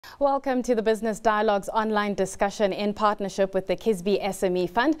Welcome to the Business Dialogues online discussion in partnership with the Kisby SME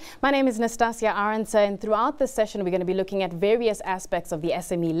Fund. My name is Nastasia Aronsa, and throughout this session we're going to be looking at various aspects of the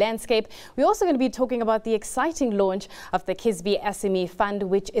SME landscape. We're also going to be talking about the exciting launch of the Kisby SME Fund,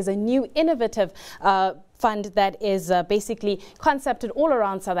 which is a new innovative fund that is basically concepted all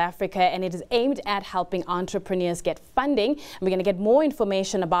around South Africa, and it is aimed at helping entrepreneurs get funding. And we're going to get more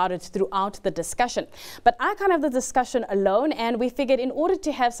information about it throughout the discussion. But I can't have the discussion alone, and we figured in order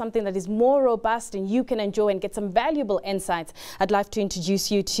to have something that is more robust and you can enjoy and get some valuable insights, I'd like to introduce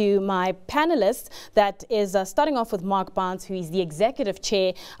you to my panelists. That is starting off with Mark Barnes, who is the Executive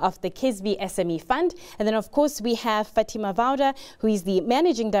Chair of the Kisby SME Fund. And then, of course, we have Fatima Vawda, who is the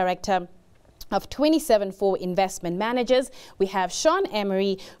Managing Director of 274 Investment Managers. We have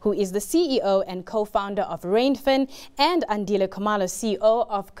Emery, who is the CEO and co-founder of Rainfin, and Andile, Khumalo, CEO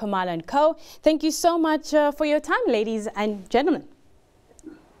of KhumaloCo. Thank you so much for your time, ladies and gentlemen.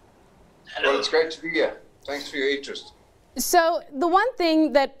 Well, it's great to be here. Thanks for your interest. So the one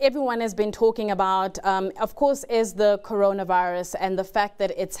thing that everyone has been talking about, of course, is the coronavirus and the fact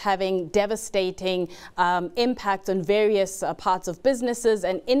that it's having devastating impacts on various parts of businesses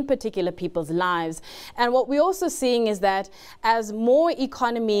and in particular people's lives. And what we're also seeing is that as more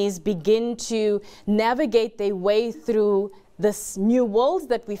economies begin to navigate their way through this new world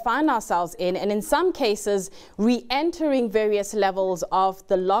that we find ourselves in, and in some cases re-entering various levels of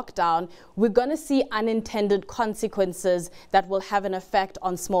the lockdown, we're going to see unintended consequences that will have an effect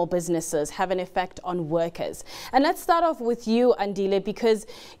on small businesses, have an effect on workers. And let's start off with you, Andile, because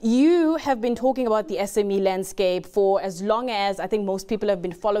you have been talking about the SME landscape for as long as I think most people have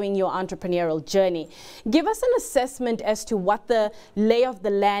been following your entrepreneurial journey. Give us an assessment as to what the lay of the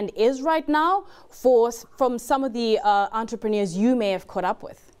land is right now from some of the entrepreneurs you may have caught up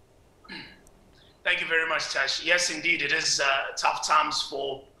with. Thank you very much, Tash. Yes, indeed, it is tough times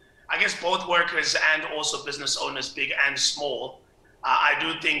for, I guess, both workers and also business owners, big and small. I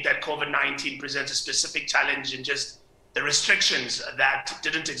do think that COVID-19 presents a specific challenge in just the restrictions that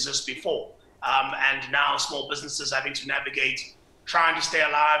didn't exist before. And now small businesses having to navigate, trying to stay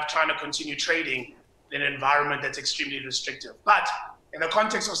alive, trying to continue trading in an environment that's extremely restrictive. But in the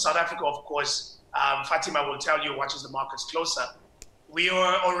context of South Africa, of course, Fatima will tell you, watches the markets closer. We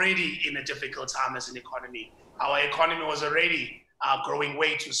are already in a difficult time as an economy. Our economy was already growing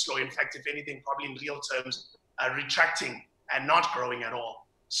way too slow. In fact, if anything, probably in real terms, retracting and not growing at all.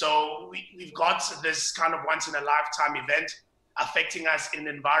 So we've got this kind of once in a lifetime event affecting us in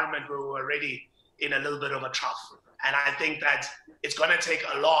an environment where we're already in a little bit of a trough. And I think that it's going to take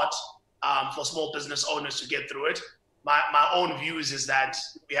a lot for small business owners to get through it. My own views is that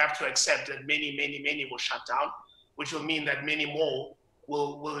we have to accept that many will shut down, which will mean that many more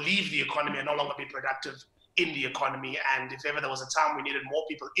will leave the economy and no longer be productive in the economy. And if ever there was a time we needed more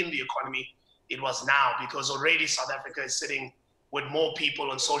people in the economy, it was now, because already South Africa is sitting with more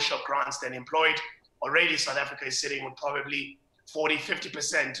people on social grants than employed. Already South Africa is sitting with probably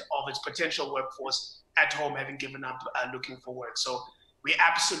 40–50% of its potential workforce at home, having given up looking for work. So we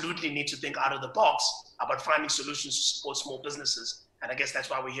absolutely need to think out of the box about finding solutions to support small businesses. And I guess that's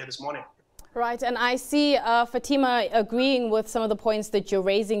why we're here this morning. Right, and I see Fatima agreeing with some of the points that you're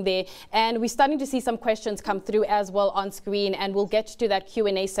raising there, and we're starting to see some questions come through as well on screen, and we'll get to that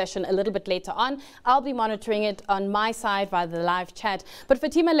Q&A session a little bit later on. I'll be monitoring it on my side via the live chat. But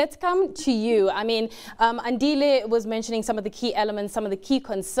Fatima, let's come to you. I mean, Andile was mentioning some of the key elements, some of the key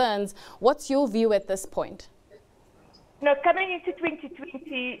concerns. What's your view at this point? No, coming into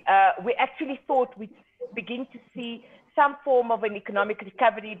 2020, we actually thought we'd begin to see some form of an economic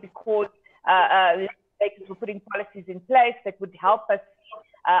recovery because legislators were putting policies in place that would help us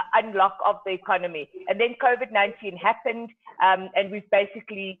unlock of the economy. And then COVID-19 happened, and we've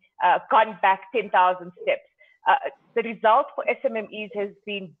basically gone back 10,000 steps. The result for SMMEs has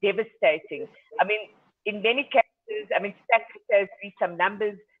been devastating. I mean, in many cases, I mean, Statistics has released some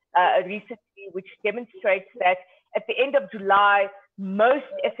numbers recently which demonstrates that at the end of July, most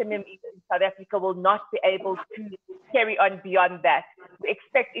SMMEs in South Africa will not be able to carry on beyond that. We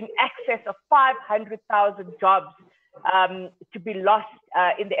expect in excess of 500,000 jobs to be lost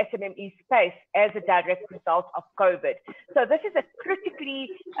in the SMME space as a direct result of COVID. So this is a critically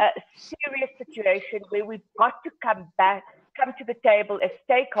serious situation where we've got to come to the table as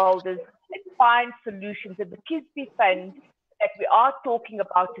stakeholders and find solutions. And the Kisby Fund that we are talking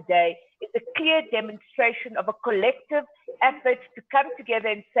about today is a clear demonstration of a collective effort to come together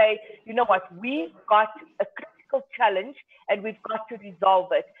and say, you know what, we've got a critical challenge and we've got to resolve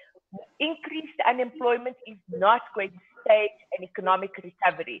it. Increased unemployment is not going to stage an economic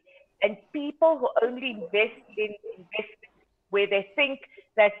recovery. And people who only invest in investment where they think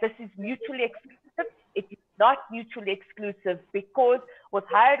that this is mutually exclusive. It is not mutually exclusive, because with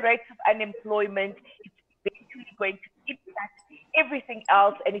higher rates of unemployment, it's eventually going to impact everything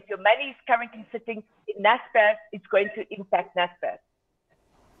else. And if your money is currently sitting in NASPAS, it's going to impact NASPAS.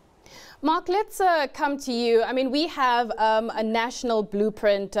 Mark, let's come to you. I mean, we have a national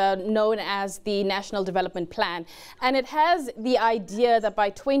blueprint known as the National Development Plan, and it has the idea that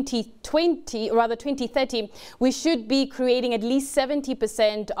by 2030, we should be creating at least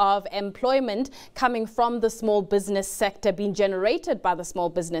 70% of employment coming from the small business sector, being generated by the small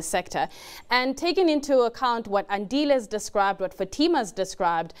business sector. And taking into account what Andile has described, what Fatima has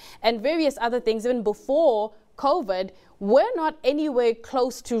described, and various other things, even before COVID, we're not anywhere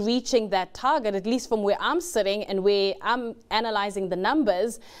close to reaching that target, at least from where I'm sitting and where I'm analyzing the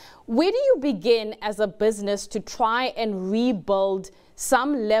numbers. Where do you begin as a business to try and rebuild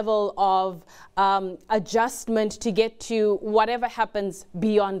some level of adjustment to get to whatever happens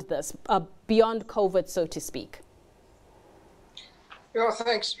beyond this, beyond COVID, so to speak? Yeah,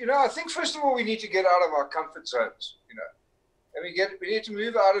 thanks. I think first of all, we need to get out of our comfort zones, and we need to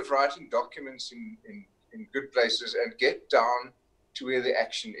move out of writing documents in good places and get down to where the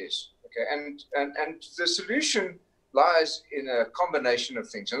action is. Okay, and the solution lies in a combination of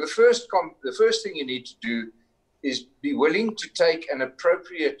things. And the first thing you need to do is be willing to take an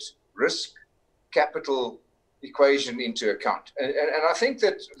appropriate risk capital equation into account. And I think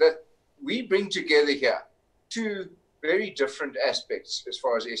that we bring together here two very different aspects as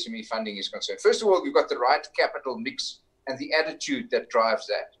far as SME funding is concerned. First of all, we've got the right capital mix and the attitude that drives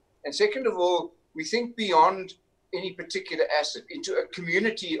that. And second of all, we think beyond any particular asset into a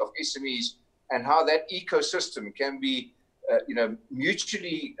community of SMEs and how that ecosystem can be,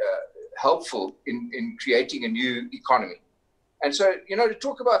 mutually helpful in creating a new economy. And so, to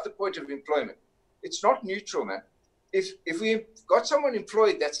talk about the point of employment, it's not neutral, man. If we've got someone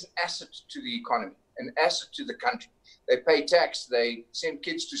employed, that's an asset to the economy, an asset to the country. They pay tax, they send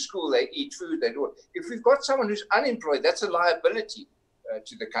kids to school, they eat food, they do it. If we've got someone who's unemployed, that's a liability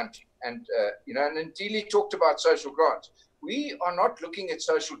to the country. And, and Andile talked about social grants. We are not looking at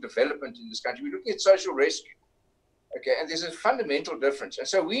social development in this country. We're looking at social rescue. Okay, and there's a fundamental difference. And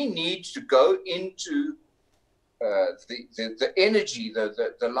so we need to go into the energy,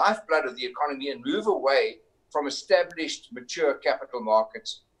 the lifeblood of the economy, and move away from established, mature capital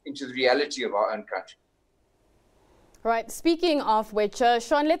markets into the reality of our own country. Right. Speaking of which,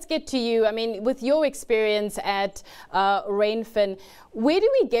 Sean, let's get to you. I mean, with your experience at Rainfin, when do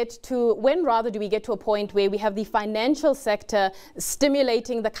we get to a point where we have the financial sector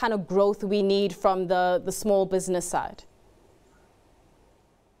stimulating the kind of growth we need from the small business side?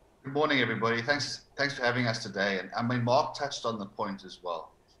 Good morning, everybody. Thanks for having us today. And I mean, Mark touched on the point as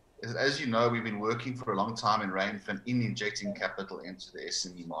well. As you know, we've been working for a long time in Rainfin in injecting capital into the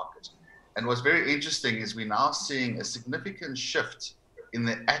SME market. And what's very interesting is we're now seeing a significant shift in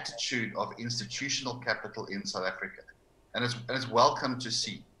the attitude of institutional capital in South Africa. And it's welcome to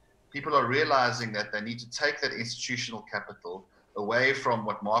see. People are realizing that they need to take that institutional capital away from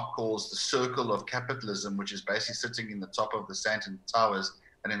what Mark calls the circle of capitalism, which is basically sitting in the top of the Sandton Towers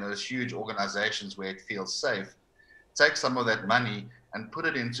and in those huge organizations where it feels safe. Take some of that money and put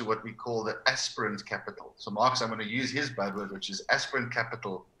it into what we call the aspirant capital. So Mark's, I'm going to use his buzzword, which is aspirant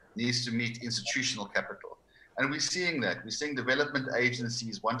capital needs to meet institutional capital. And we're seeing that. We're seeing development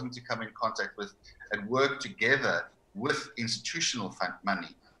agencies wanting to come in contact with and work together with institutional fund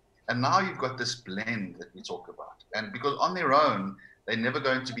money. And now you've got this blend that we talk about. And because on their own, they're never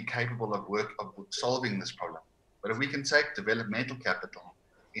going to be capable of solving this problem. But if we can take developmental capital,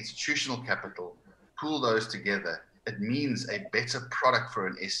 institutional capital, pool those together, it means a better product for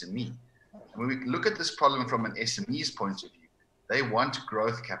an SME. And when we look at this problem from an SME's point of view, they want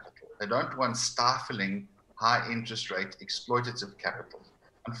growth capital. They don't want stifling, high interest rate, exploitative capital.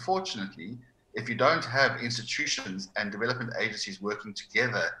 Unfortunately, if you don't have institutions and development agencies working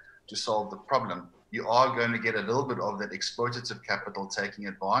together to solve the problem, you are going to get a little bit of that exploitative capital taking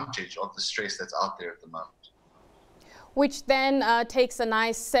advantage of the stress that's out there at the moment. Which then takes a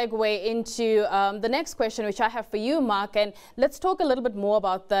nice segue into the next question, which I have for you, Mark. And let's talk a little bit more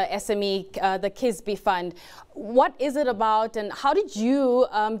about the SME, the Kisby Fund. What is it about, and how did you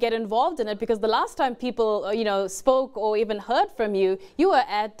get involved in it? Because the last time people, spoke or even heard from you, you were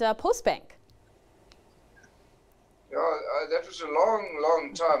at Postbank. Yeah, that was a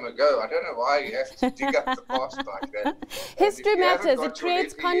long time ago. I don't know why you have to dig up the past like that. History matters. It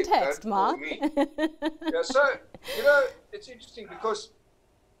creates context, Mark. Yeah, so, it's interesting because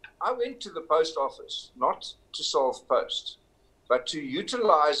I went to the post office not to solve post, but to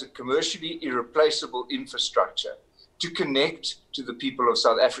utilize a commercially irreplaceable infrastructure to connect to the people of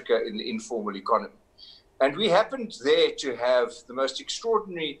South Africa in the informal economy. And we happened there to have the most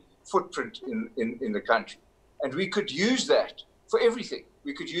extraordinary footprint in the country. And we could use that for everything.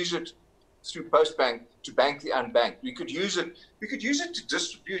 We could use it through Postbank to bank the unbanked. We could use it to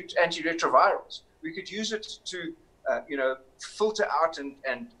distribute antiretrovirals. We could use it to filter out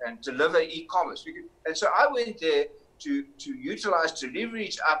and deliver e-commerce. And so I went there to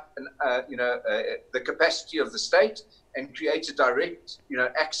leverage up the capacity of the state and create a direct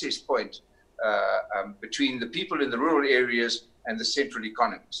access point between the people in the rural areas and the central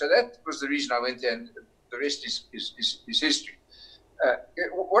economy. So that was the reason I went there, and the rest is history.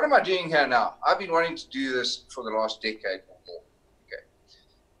 What am I doing here now? I've been wanting to do this for the last decade or more.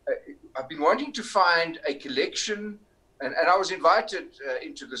 Okay. I've been wanting to find a collection, and I was invited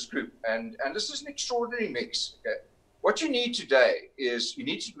into this group, and this is an extraordinary mix. Okay. What you need today is you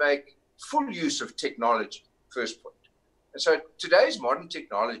need to make full use of technology, first point. And so today's modern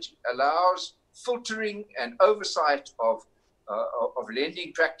technology allows filtering and oversight of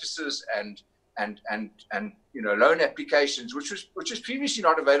lending practices and loan applications, which was previously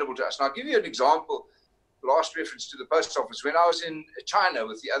not available to us. And I'll give you an example, last reference to the post office. When I was in China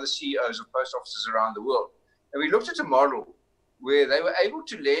with the other CEOs of post offices around the world, and we looked at a model where they were able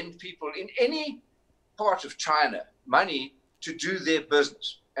to lend people in any part of China money to do their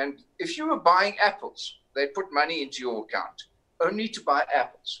business. And if you were buying apples, they put money into your account, only to buy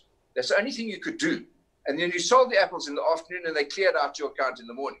apples. That's the only thing you could do. And then you sold the apples in the afternoon and they cleared out your account in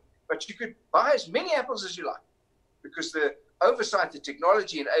the morning. But you could buy as many apples as you like, because the oversight, the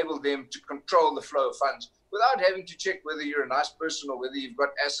technology enabled them to control the flow of funds without having to check whether you're a nice person or whether you've got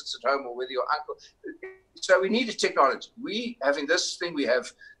assets at home or whether your uncle. So we needed technology. We have in this thing, we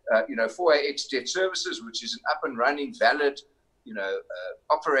have 4AX Debt Services, which is an up and running, valid,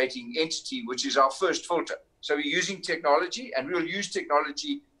 operating entity, which is our first filter. So we're using technology, and we'll use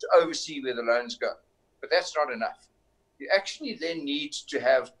technology to oversee where the loans go. But that's not enough. You actually then need to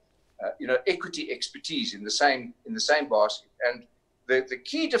have equity expertise in the same basket. And the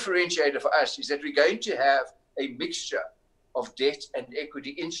key differentiator for us is that we're going to have a mixture of debt and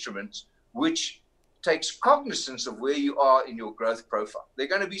equity instruments, which takes cognizance of where you are in your growth profile. There are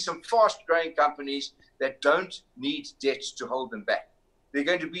going to be some fast-growing companies that don't need debt to hold them back. There are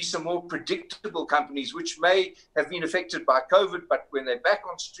going to be some more predictable companies which may have been affected by COVID, but when they're back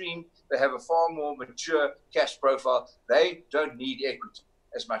on stream, they have a far more mature cash profile. They don't need equity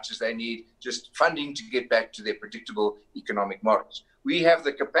as much as they need just funding to get back to their predictable economic models. We have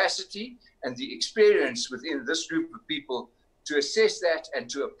the capacity and the experience within this group of people to assess that and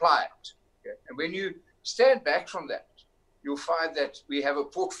to apply it. Okay? And when you stand back from that, you'll find that we have a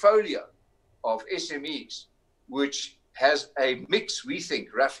portfolio of SMEs which has a mix, we think,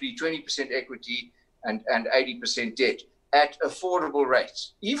 roughly 20% equity and 80% debt at affordable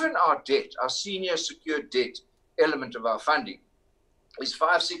rates. Even our debt, our senior secured debt element of our funding is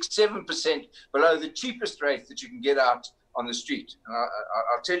 5, 6, 7% below the cheapest rate that you can get out on the street. And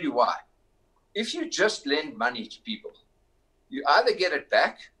I'll tell you why. If you just lend money to people, you either get it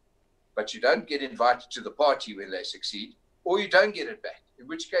back, but you don't get invited to the party when they succeed, or you don't get it back, in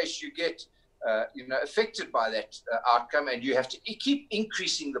which case you get affected by that outcome, and you have to keep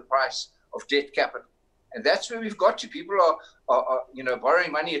increasing the price of debt capital. And that's where we've got to. People are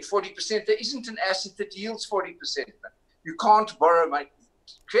borrowing money at 40%. There isn't an asset that yields 40%. You can't borrow money.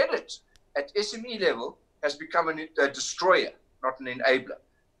 Credit at SME level has become a destroyer, not an enabler.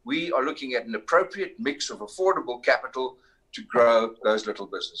 We are looking at an appropriate mix of affordable capital to grow those little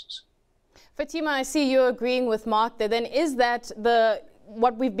businesses. Fatima, I see you're agreeing with Mark there. Then is that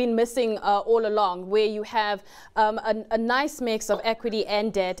what we've been missing all along, where you have a nice mix of equity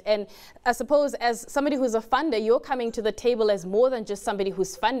and debt? And I suppose as somebody who's a funder, you're coming to the table as more than just somebody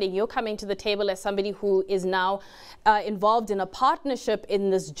who's funding. You're coming to the table as somebody who is now involved in a partnership in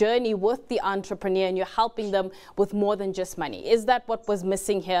this journey with the entrepreneur, and you're helping them with more than just money. Is that what was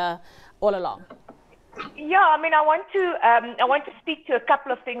missing here all along? Yeah, I mean, I want to speak to a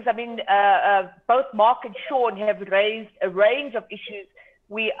couple of things. I mean, both Mark and Sean have raised a range of issues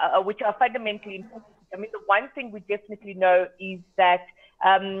which are fundamentally important. I mean, the one thing we definitely know is that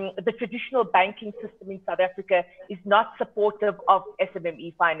the traditional banking system in South Africa is not supportive of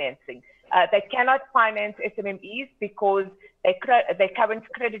SMME financing. They cannot finance SMMEs because their current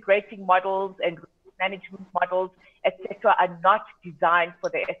credit rating models and management models, etc., are not designed for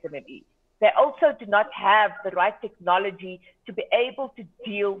the SMME. They also do not have the right technology to be able to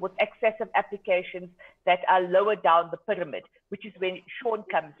deal with excessive applications that are lower down the pyramid, which is when Sean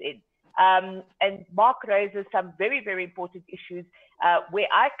comes in. And Mark raises some very, very important issues. Where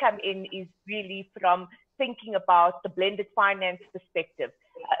I come in is really from thinking about the blended finance perspective.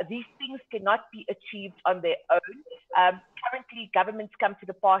 These things cannot be achieved on their own. Currently, governments come to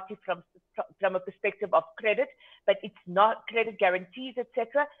the party from a perspective of credit, but it's not credit guarantees,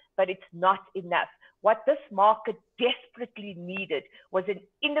 etc., but it's not enough. What this market desperately needed was an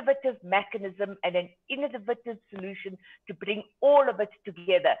innovative mechanism and an innovative solution to bring all of it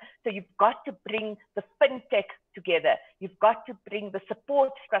together. So you've got to bring the fintech together. You've got to bring the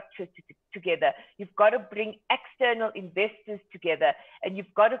support structure together. You've got to bring external investors together. And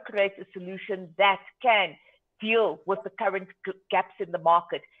you've got to create a solution that can deal with the current gaps in the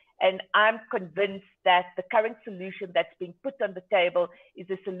market. And I'm convinced that the current solution that's being put on the table is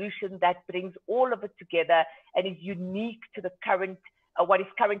a solution that brings all of it together and is unique to the current, what is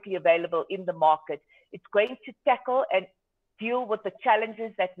currently available in the market. It's going to tackle and deal with the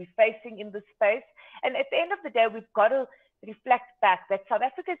challenges that we're facing in this space. And at the end of the day, we've got to reflect back that South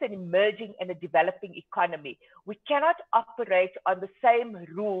Africa is an emerging and a developing economy. We cannot operate on the same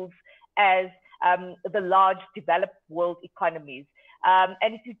rules as the large developed world economies.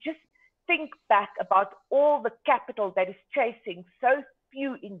 And if you just think back about all the capital that is chasing so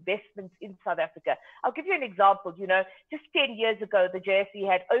few investments in South Africa. I'll give you an example. You know, just 10 years ago, the JSE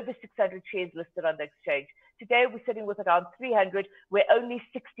had over 600 shares listed on the exchange. Today, we're sitting with around 300, where only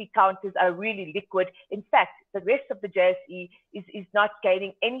 60 counters are really liquid. In fact, the rest of the JSE is not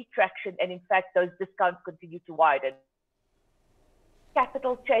gaining any traction. And in fact, those discounts continue to widen.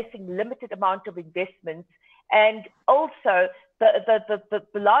 Capital chasing limited amount of investments. And also, the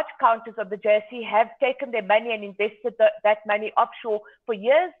large counters of the JSE have taken their money and invested that money offshore for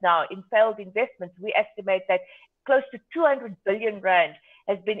years now in failed investments. We estimate that close to 200 billion rand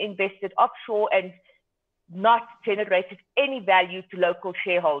has been invested offshore and not generated any value to local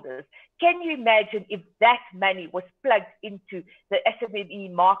shareholders. Can you imagine if that money was plugged into the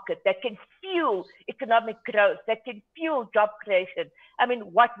SME market that can fuel economic growth, that can fuel job creation? I mean,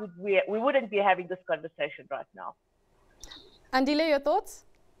 what would we wouldn't be having this conversation right now. Andile, your thoughts?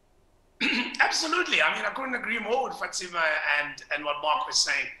 Absolutely. I mean, I couldn't agree more with Fatima and what Mark was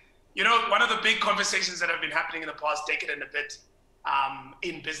saying. You know, one of the big conversations that have been happening in the past decade and a bit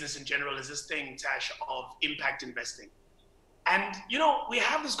in business in general is this thing, Tash, of impact investing. And, you know, we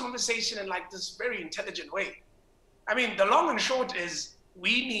have this conversation in like this very intelligent way. I mean, the long and short is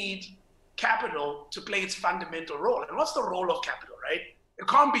we need capital to play its fundamental role. And what's the role of capital, right? It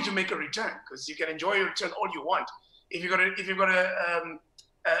can't be to make a return, because you can enjoy your return all you want. If you've got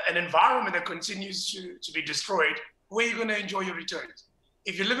an environment that continues to be destroyed, where are you going to enjoy your returns?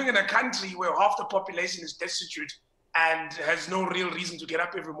 If you're living in a country where half the population is destitute and has no real reason to get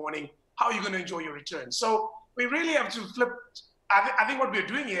up every morning, how are you going to enjoy your returns? So we really have to flip. I think what we're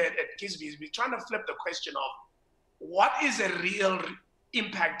doing here at Kisby is we're trying to flip the question of what is a real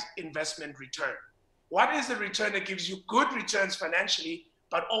impact investment return? What is the return that gives you good returns financially,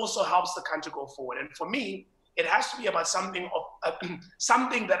 but also helps the country go forward? And for me, it has to be about something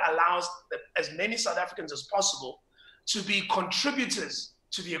that allows as many South Africans as possible to be contributors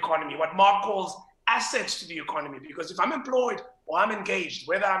to the economy, what Mark calls assets to the economy. Because if I'm employed or I'm engaged,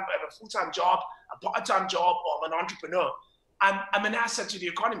 whether I'm at a full-time job, a part-time job, or I'm an entrepreneur, I'm an asset to the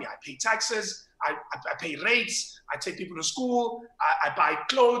economy. I pay taxes, I pay rates, I take people to school, I buy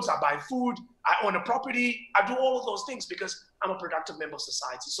clothes, I buy food, I own a property, I do all of those things because I'm a productive member of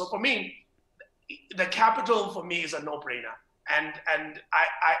society. So for me, the capital for me is a no-brainer. And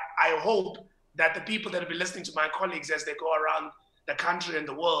I hope that the people that will be listening to my colleagues as they go around the country and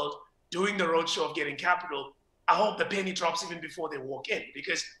the world doing the roadshow of getting capital, I hope the penny drops even before they walk in.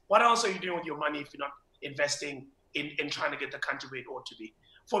 Because what else are you doing with your money if you're not investing in trying to get the country where it ought to be?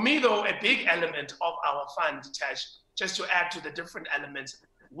 For me, though, a big element of our fund, Tash, just to add to the different elements,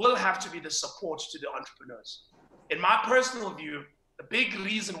 will have to be the support to the entrepreneurs. In my personal view, the big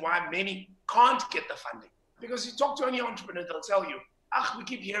reason why many can't get the funding, because you talk to any entrepreneur, they'll tell you, we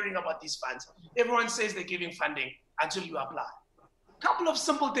keep hearing about these funds. Everyone says they're giving funding until you apply. A couple of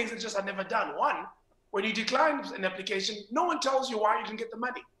simple things that just are never done. One, when you decline an application, no one tells you why you didn't get the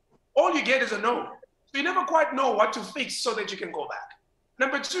money. All you get is a no. So you never quite know what to fix so that you can go back.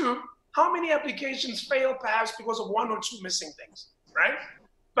 Number two, how many applications fail perhaps because of one or two missing things, right?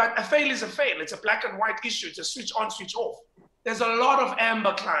 But a fail is a fail. It's a black and white issue. It's a switch on, switch off. There's a lot of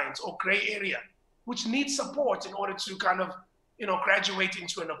amber clients or gray area which need support in order to kind of, graduate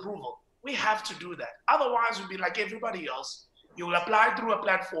into an approval. We have to do that. Otherwise, we'll be like everybody else. You will apply through a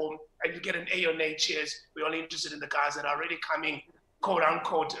platform and you get an A or an A, cheers. We're only interested in the guys that are already coming, quote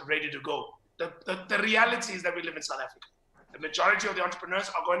unquote, ready to go. The reality is that we live in South Africa. The majority of the entrepreneurs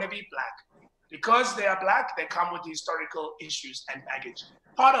are going to be black. Because they are black, they come with the historical issues and baggage.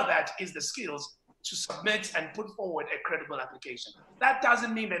 Part of that is the skills, to submit and put forward a credible application. That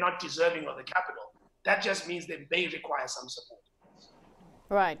doesn't mean they're not deserving of the capital. That just means they may require some support.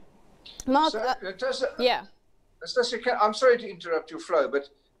 Right. Mark, yeah. Nastasia, I'm sorry to interrupt your flow, but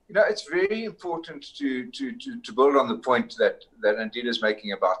it's very important to build on the point that Andile is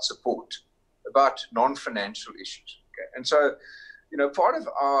making about support, about non-financial issues. Okay? And so, part of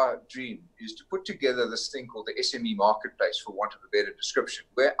our dream is to put together this thing called the SME marketplace, for want of a better description,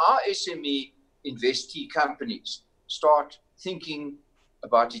 where our SME investee companies start thinking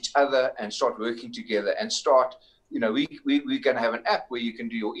about each other and start working together and start, we're going to have an app where you can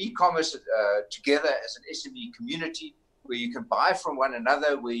do your e-commerce together as an SME community, where you can buy from one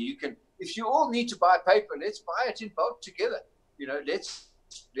another, where you can, if you all need to buy paper, let's buy it in bulk together. Let's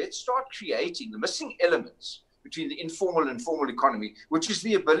start creating the missing elements between the informal and formal economy, which is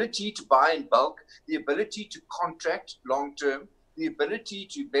the ability to buy in bulk, the ability to contract long-term, the ability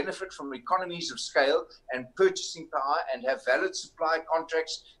to benefit from economies of scale and purchasing power and have valid supply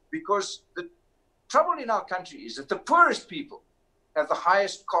contracts, because the trouble in our country is that the poorest people have the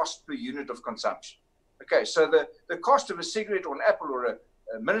highest cost per unit of consumption. Okay, so the cost of a cigarette or an apple or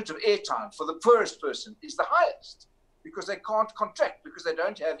a minute of airtime for the poorest person is the highest, because they can't contract, because they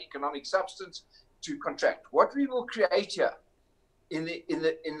don't have economic substance to contract. What we will create here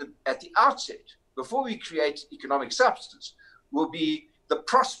at the outset, before we create economic substance, will be the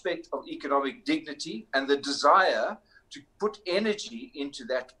prospect of economic dignity and the desire to put energy into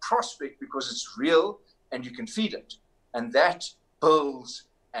that prospect, because it's real and you can feed it. And that builds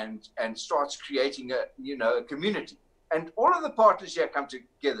and starts creating a community. And all of the partners here come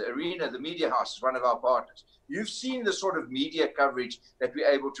together. Arena, the media house, is one of our partners. You've seen the sort of media coverage that we're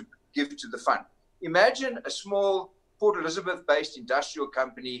able to give to the fund. Imagine a small Port Elizabeth-based industrial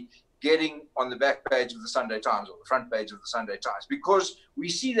company getting on the back page of the Sunday Times or the front page of the Sunday Times, because we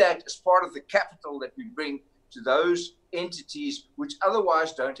see that as part of the capital that we bring to those entities which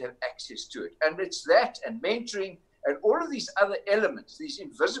otherwise don't have access to it. And it's that and mentoring and all of these other elements, these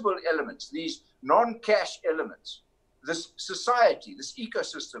invisible elements, these non-cash elements, this society, this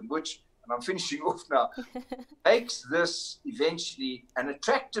ecosystem, which, and I'm finishing off now, makes this eventually an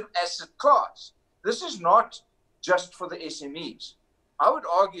attractive asset class. This is not just for the SMEs. I would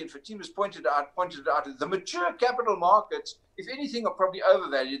argue, and Fatima's pointed out, the mature capital markets, if anything, are probably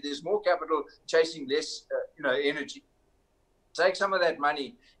overvalued. There's more capital chasing less, energy. Take some of that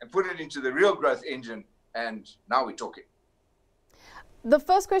money and put it into the real growth engine, and now we're talking. The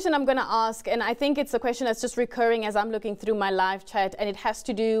first question I'm going to ask, and I think it's a question that's just recurring as I'm looking through my live chat, and it has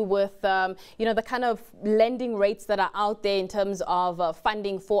to do with, the kind of lending rates that are out there in terms of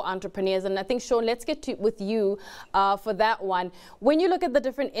funding for entrepreneurs. And I think, Sean, let's get with you for that one. When you look at the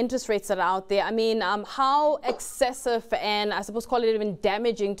different interest rates that are out there, I mean, how excessive and I suppose call it even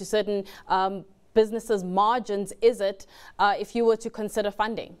damaging to certain businesses' margins is it if you were to consider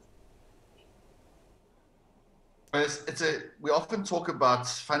funding? We often talk about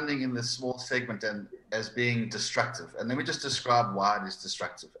funding in the small segment and as being destructive. And let me just describe why it is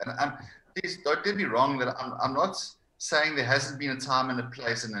destructive. And please don't get me wrong that I'm not saying there hasn't been a time and a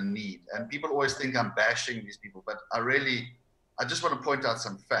place and a need. And people always think I'm bashing these people, but I just want to point out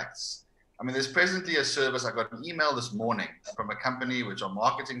some facts. I mean, there's presently a service. I got an email this morning from a company which are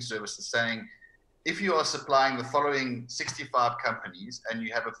marketing services saying, if you are supplying the following 65 companies and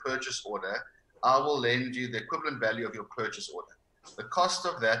you have a purchase order, I will lend you the equivalent value of your purchase order. The cost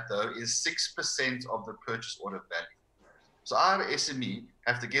of that, though, is 6% of the purchase order value. So our SME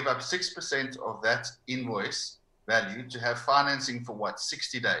have to give up 6% of that invoice value to have financing for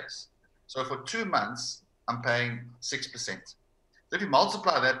 60 days. So for 2 months, I'm paying 6%. So if you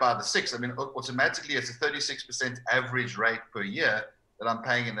multiply that by the 6, I mean, automatically it's a 36% average rate per year that I'm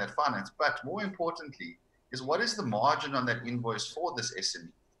paying in that finance. But more importantly is, what is the margin on that invoice for this SME?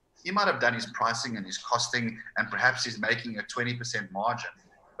 He might have done his pricing and his costing, and perhaps he's making a 20% margin.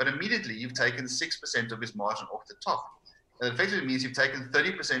 But immediately you've taken 6% of his margin off the top. That effectively means you've taken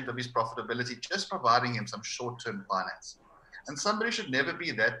 30% of his profitability just providing him some short-term finance. And somebody should never be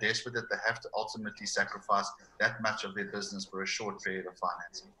that desperate that they have to ultimately sacrifice that much of their business for a short period of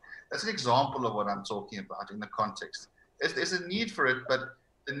financing. That's an example of what I'm talking about in the context. There's a need for it, but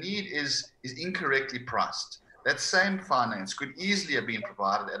the need is incorrectly priced. That same finance could easily have been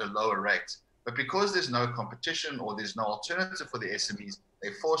provided at a lower rate, but because there's no competition or there's no alternative for the SMEs,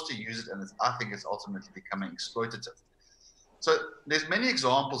 they're forced to use it, and I think it's ultimately becoming exploitative. So there's many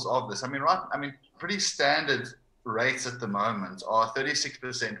examples of this. I mean, pretty standard rates at the moment are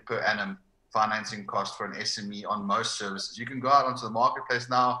 36% per annum financing cost for an SME on most services. You can go out onto the marketplace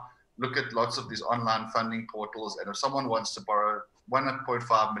now, look at lots of these online funding portals, and if someone wants to borrow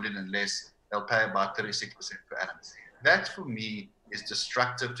 1.5 million and less, they'll pay about 36% per annum. That, for me, is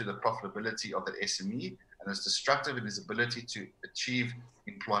destructive to the profitability of the SME, and it's destructive in its ability to achieve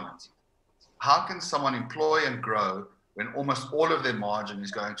employment. How can someone employ and grow when almost all of their margin is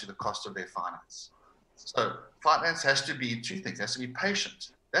going to the cost of their finance? So finance has to be two things. It has to be patient.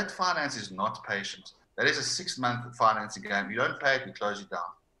 That finance is not patient. That is a 6-month financing game. You don't pay it, we close you down.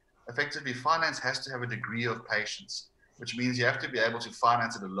 Effectively, finance has to have a degree of patience, which means you have to be able to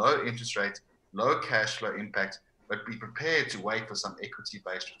finance at a low interest rate, low cash flow impact, but be prepared to wait for some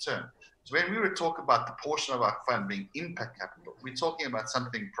equity-based return. So when we were talking about the portion of our fund being impact capital, we're talking about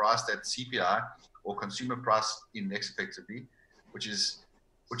something priced at CPI or consumer price index effectively, which is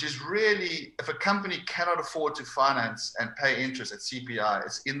really, if a company cannot afford to finance and pay interest at CPI,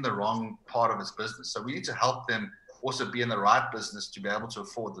 it's in the wrong part of its business. So we need to help them also be in the right business to be able to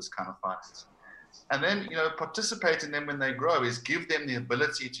afford this kind of finance. And then, participate in them when they grow is give them the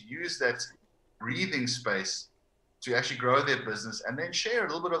ability to use that breathing space to actually grow their business, and then share a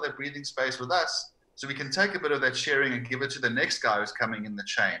little bit of that breathing space with us, so we can take a bit of that sharing and give it to the next guy who's coming in the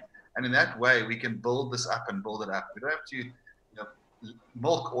chain. And in that way, we can build this up and build it up. We don't have to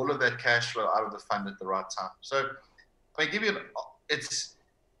milk all of that cash flow out of the fund at the right time. So I give you, it's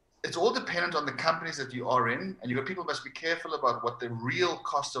all dependent on the companies that you are in, and people must be careful about what the real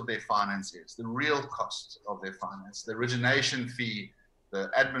cost of their finance is, the real cost of their finance, the origination fee, the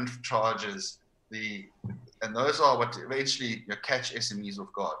admin charges, and those are what eventually catch SMEs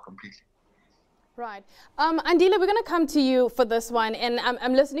off guard completely. Right. Andile, we're going to come to you for this one, and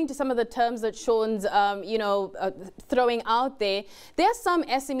I'm listening to some of the terms that Sean's, throwing out there. There are some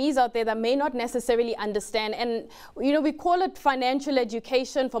SMEs out there that may not necessarily understand, and, we call it financial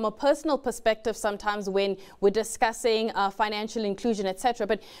education from a personal perspective sometimes when we're discussing financial inclusion, etc.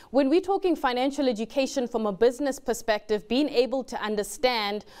 But when we're talking financial education from a business perspective, being able to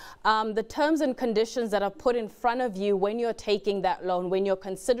understand the terms and conditions that are put in front of you when you're taking that loan, when you're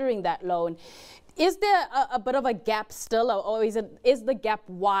considering that loan. Is there a bit of a gap still, or is the gap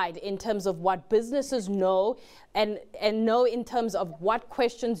wide in terms of what businesses know and know in terms of what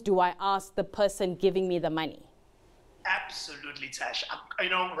questions do I ask the person giving me the money? Absolutely, Tash.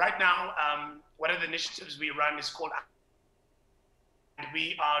 Right now, one of the initiatives we run is called, and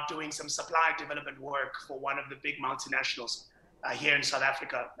we are doing some supply development work for one of the big multinationals here in South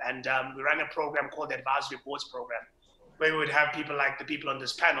Africa. And we run a program called the Advisory Boards Program, where we would have people like the people on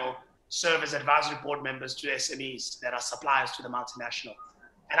this panel serve as advisory board members to SMEs that are suppliers to the multinational.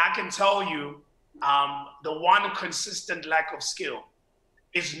 And I can tell you, the one consistent lack of skill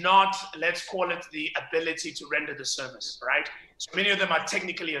is not, let's call it the ability to render the service, right? So many of them are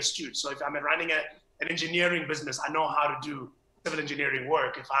technically astute. So if I'm running an engineering business, I know how to do civil engineering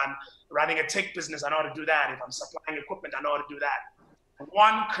work. If I'm running a tech business, I know how to do that. If I'm supplying equipment, I know how to do that.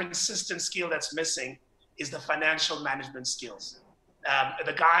 One consistent skill that's missing is the financial management skills.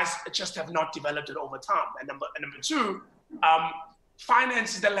 The guys just have not developed it over time. And number two,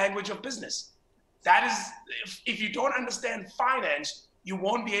 finance is the language of business. That is, if you don't understand finance, you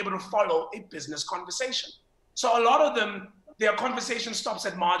won't be able to follow a business conversation. So a lot of them, their conversation stops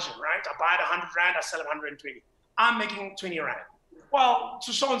at margin, right? I buy it 100 Rand, I sell it 120. I'm making 20 Rand. Well,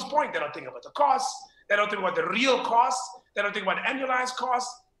 to Sean's point, they don't think about the costs. They don't think about the real costs. They don't think about annualized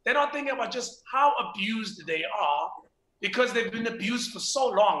costs. They're not thinking about just how abused they are, because they've been abused for so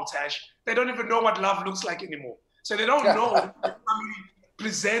long, Tash. They don't even know what love looks like anymore. So they don't know that somebody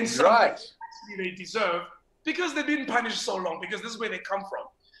presents something they deserve, because they've been punished so long, because this is where they come from.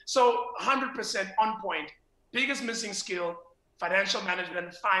 So 100% on point. Biggest missing skill, financial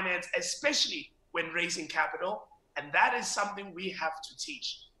management, finance, especially when raising capital. And that is something we have to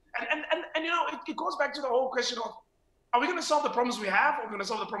teach. And it goes back to the whole question of, are we going to solve the problems we have, or are we going to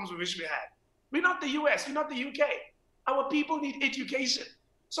solve the problems we wish we had? We're not the US, we're not the UK. Our people need education.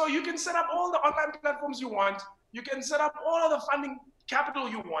 So you can set up all the online platforms you want. You can set up all of the funding capital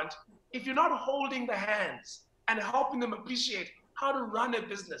you want. If you're not holding the hands and helping them appreciate how to run a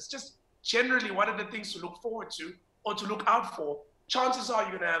business, just generally what are the things to look forward to or to look out for, chances are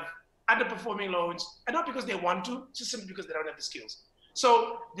you're going to have underperforming loans, and not because they want to, just simply because they don't have the skills.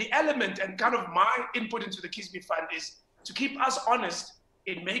 So the element and kind of my input into the Kisby Fund is to keep us honest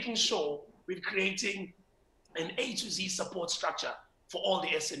in making sure we're creating an A to Z support structure for all the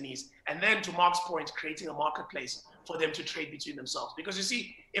SMEs. And then to Mark's point, creating a marketplace for them to trade between themselves. Because you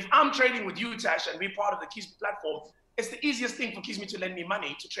see, if I'm trading with you, Tash, and we're part of the Kisby platform, it's the easiest thing for Kisby to lend me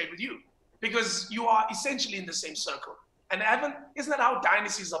money to trade with you, because you are essentially in the same circle. And isn't that how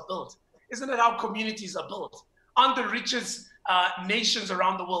dynasties are built? Isn't that how communities are built? Aren't the richest nations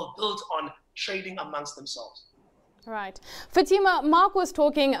around the world built on trading amongst themselves? Right. Fatima, Mark was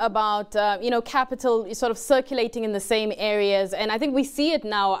talking about, capital sort of circulating in the same areas. And I think we see it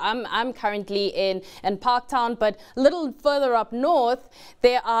now. I'm currently in Parktown, but a little further up north,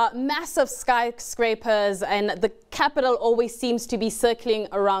 there are massive skyscrapers and the capital always seems to be circling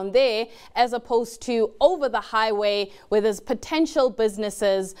around there as opposed to over the highway where there's potential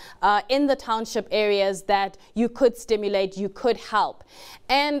businesses in the township areas that you could stimulate, you could help.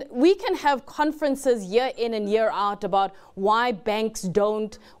 And we can have conferences year in and year out about why banks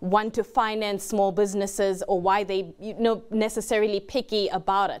don't want to finance small businesses or why they necessarily picky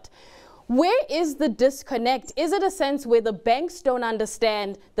about it. Where is the disconnect? Is it a sense where the banks don't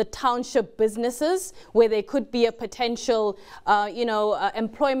understand the township businesses, where there could be a potential,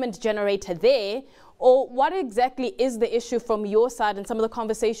 employment generator there? Or what exactly is the issue from your side and some of the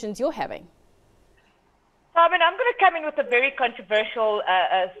conversations you're having? Simon, I'm going to come in with a very controversial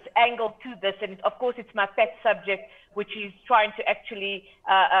angle to this. And of course, it's my pet subject, which is trying to actually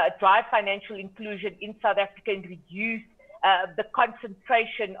drive financial inclusion in South Africa and reduce the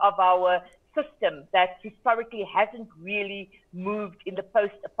concentration of our system that historically hasn't really moved in the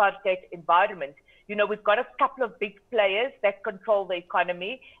post-apartheid environment. You know, we've got a couple of big players that control the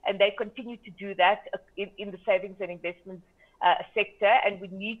economy, and they continue to do that in the savings and investments sector. And we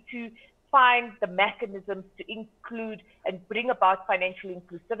need to find the mechanisms to include and bring about financial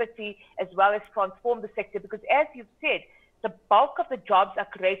inclusivity as well as transform the sector. Because as you've said, the bulk of the jobs are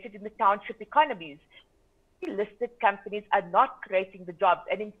created in the township economies. Listed companies are not creating the jobs.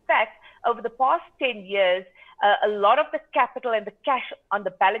 And in fact, over the past 10 years, a lot of the capital and the cash on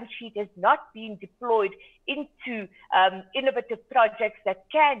the balance sheet has not been deployed into innovative projects that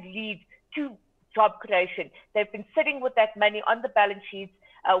can lead to job creation. They've been sitting with that money on the balance sheets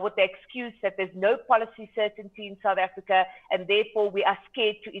with the excuse that there's no policy certainty in South Africa, and therefore we are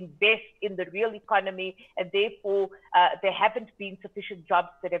scared to invest in the real economy, and therefore there haven't been sufficient jobs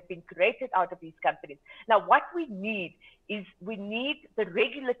that have been created out of these companies. Now, what we need is we need the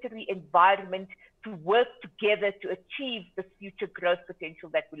regulatory environment to work together to achieve the future growth potential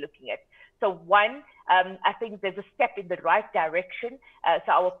that we're looking at. So one, I think there's a step in the right direction.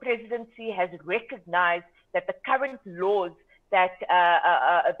 So our presidency has recognized that the current laws that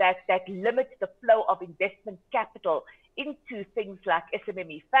limits the flow of investment capital into things like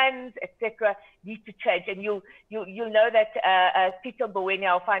SME funds, etc., need to change. And you'll know that Tito Mboweni,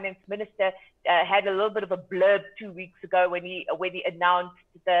 our finance minister, had a little bit of a blurb 2 weeks ago when he announced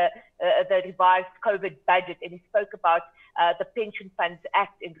the revised COVID budget, and he spoke about the Pension Funds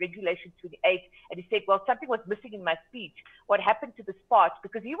Act and Regulation 28, and he said, well, something was missing in my speech. What happened to this part?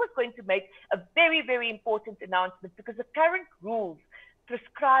 Because he was going to make a very, very important announcement, because the current rules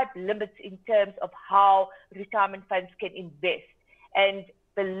prescribe limits in terms of how retirement funds can invest, and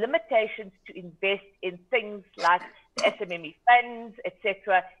the limitations to invest in things like the SME funds,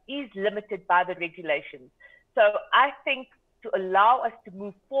 etc., is limited by the regulations. So I think to allow us to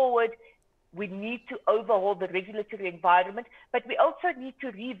move forward, we need to overhaul the regulatory environment, but we also need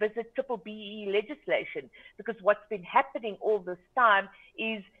to revisit BBBE legislation, because what's been happening all this time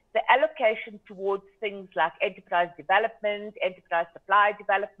is the allocation towards things like enterprise development, enterprise supply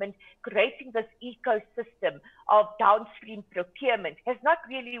development, creating this ecosystem of downstream procurement has not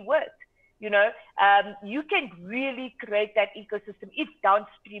really worked. You know, you can really create that ecosystem if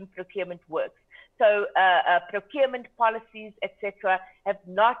downstream procurement works. So procurement policies, etc., have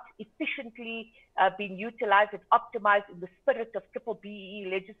not efficiently been utilized and optimized in the spirit of BBBE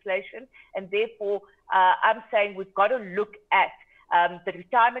legislation. And therefore, I'm saying we've got to look at the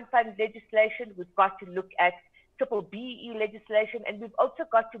retirement fund legislation, we've got to look at BBBE legislation, and we've also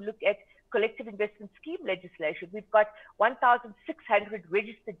got to look at collective investment scheme legislation. We've got 1,600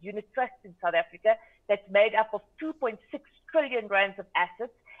 registered unit trusts in South Africa that's made up of 2.6 trillion rands of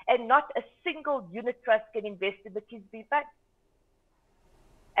assets, and not a single unit trust can invest in the Kisby Fund.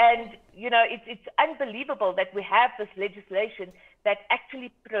 And, you know, it's unbelievable that we have this legislation that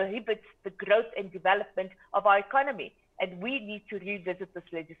actually prohibits the growth and development of our economy. And we need to revisit this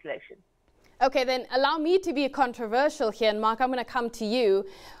legislation. Okay, then allow me to be controversial here. And Mark, I'm going to come to you.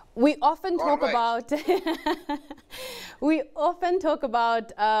 We often talk about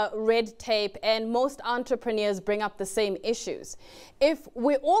red tape, and most entrepreneurs bring up the same issues. If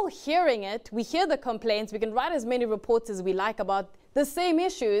we're all hearing it, we hear the complaints, we can write as many reports as we like about the same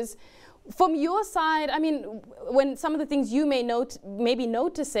issues. From your side, I mean, when some of the things you may be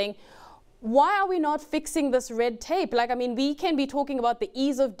noticing, Why are we not fixing this red tape? Like, I mean, we can be talking about the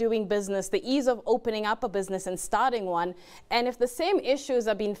ease of doing business, the ease of opening up a business and starting one. And if the same issues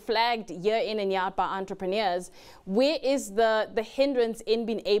are being flagged year in and year out by entrepreneurs, where is the hindrance in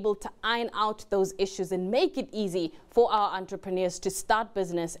being able to iron out those issues and make it easy for our entrepreneurs to start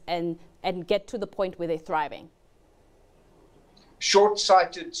business and get to the point where they're thriving?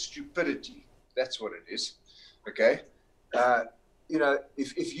 Short-sighted stupidity. That's what it is. Okay. You know,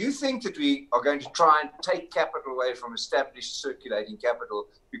 if you think that we are going to try and take capital away from established circulating capital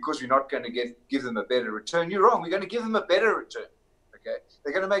because we're not going to give them a better return, you're wrong. We're going to give them a better return. Okay,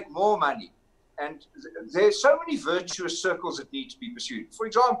 they're going to make more money, and there's so many virtuous circles that need to be pursued. For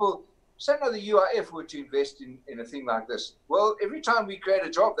example, say now the UIF were to invest in a thing like this. Well, every time we create a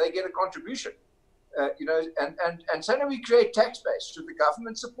job, they get a contribution. You know, and say now we create tax base. Should the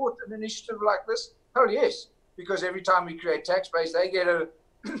government support an initiative like this? Hell yes. Because every time we create tax base, they get a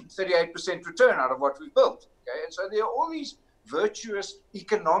 38% return out of what we've built. Okay, and so there are all these virtuous,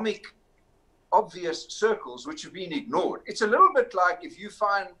 economic, obvious circles which have been ignored. It's a little bit like if you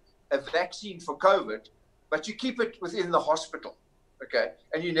find a vaccine for COVID, but you keep it within the hospital, okay,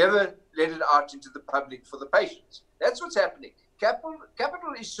 and you never let it out into the public for the patients. That's what's happening.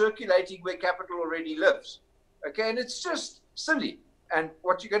 Capital is circulating where capital already lives, okay, and it's just silly. And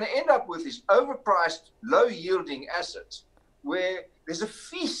what you're going to end up with is overpriced, low-yielding assets where there's a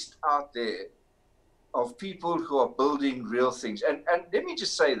feast out there of people who are building real things. And let me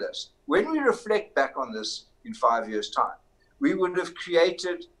just say this. When we reflect back on this in 5 years' time, we would have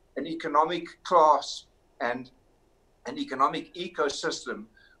created an economic class and an economic ecosystem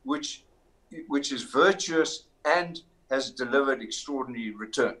which is virtuous and has delivered extraordinary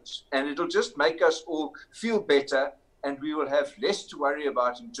returns. And it'll just make us all feel better, and we will have less to worry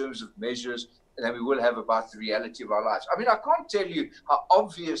about in terms of measures than we will have about the reality of our lives. I mean, I can't tell you how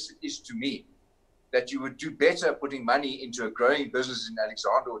obvious it is to me that you would do better putting money into a growing business in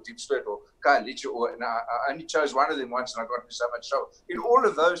Alexander or Diepsloot or Khayelitsha, and I only chose one of them once and I got into so much trouble, in all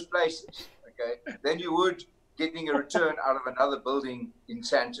of those places, okay, than you would getting a return out of another building in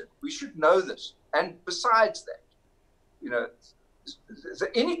Sandton. We should know this. And besides that, you know,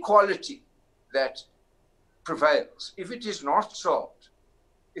 the inequality that prevails, if it is not solved,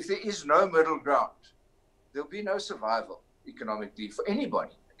 if there is no middle ground, there'll be no survival economically for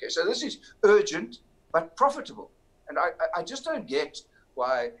anybody. Okay, so this is urgent but profitable, and I just don't get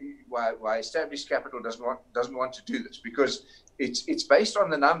why established capital doesn't want to do this, because it's based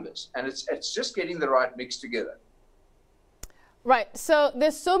on the numbers, and it's just getting the right mix together. Right. So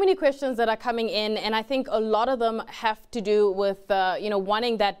there's so many questions that are coming in, and I think a lot of them have to do with,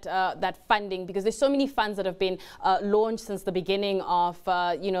 wanting that funding, because there's so many funds that have been launched since the beginning of,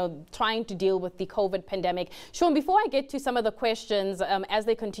 trying to deal with the COVID pandemic. Sean, before I get to some of the questions as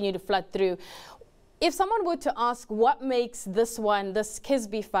they continue to flood through, if someone were to ask what makes this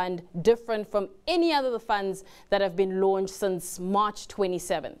Kisby Fund, different from any other funds that have been launched since March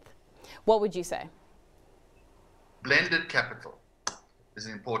 27th, what would you say? Blended capital is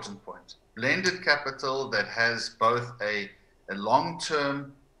an important point. Blended capital that has both a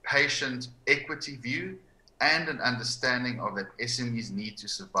long-term, patient equity view and an understanding of that SMEs need to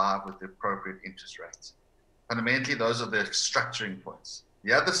survive with the appropriate interest rates. Fundamentally, those are the structuring points.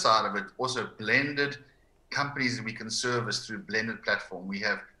 The other side of it, also blended companies that we can service through blended platform. We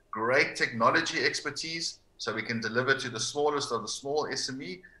have great technology expertise, so we can deliver to the smallest of the small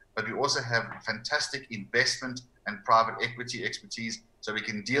SME, but we also have fantastic investment and private equity expertise, so we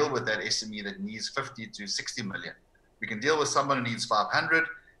can deal with that SME that needs 50 to 60 million. We can deal with someone who needs 500,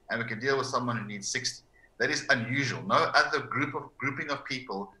 and we can deal with someone who needs 60. That is unusual. No other grouping of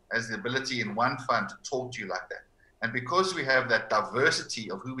people has the ability in one fund to talk to you like that. And because we have that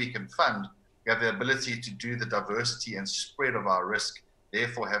diversity of who we can fund, we have the ability to do the diversity and spread of our risk,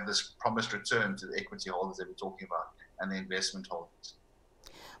 therefore have this promised return to the equity holders that we're talking about and the investment holders.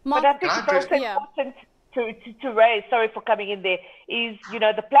 But I think it's also important to raise, sorry for coming in there, is,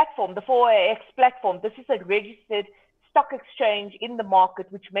 the platform, the 4AX platform. This is a registered stock exchange in the market,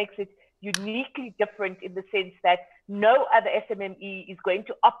 which makes it uniquely different in the sense that no other SMME is going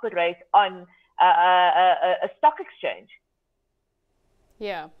to operate on a stock exchange.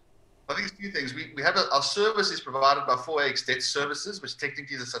 Yeah. I think it's two things. We have our service is provided by 4AX Debt Services, which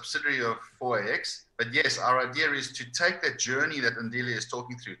technically is a subsidiary of 4AX. But yes, our idea is to take that journey that Andile is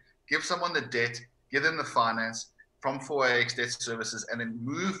talking through, give someone the debt, give them the finance from 4AX Debt Services, and then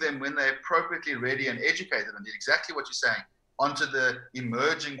move them when they're appropriately ready and educated, and did exactly what you're saying, onto the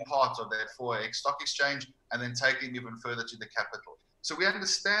emerging part of that 4AX stock exchange, and then take them even further to the capital. So we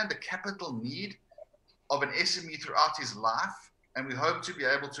understand the capital need of an SME throughout his life, And we hope to be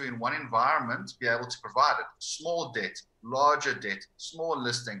able to, in one environment, be able to provide it. Small debt, larger debt, small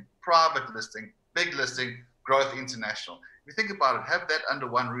listing, private listing, big listing, growth international. If you think about it, have that under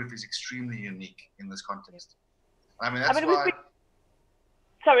one roof is extremely unique in this context. I mean, that's why...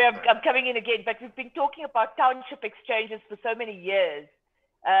 Sorry, I'm coming in again, but we've been talking about township exchanges for so many years.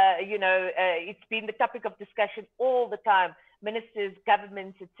 It's been the topic of discussion all the time, ministers,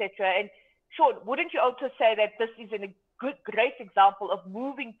 governments, etc. And Sean, wouldn't you also say that this is a great example of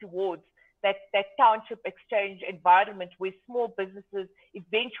moving towards that township exchange environment where small businesses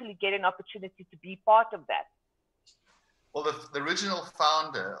eventually get an opportunity to be part of that? Well, the original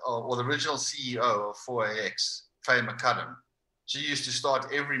founder or the original CEO of 4AX, Fatima, she used to start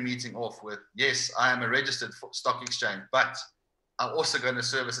every meeting off with, yes, I am a registered stock exchange, but I'm also going to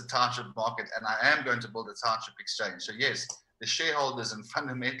service a township market and I am going to build a township exchange. So yes, the shareholders and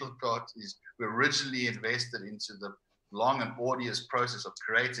fundamental parties who originally invested into the long and arduous process of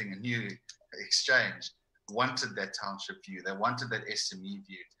creating a new exchange wanted that township view. They wanted that SME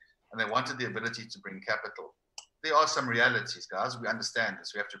view, and they wanted the ability to bring capital. There are some realities, guys. We understand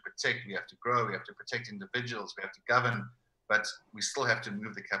this. We have to protect, we have to grow, we have to protect individuals, we have to govern, but we still have to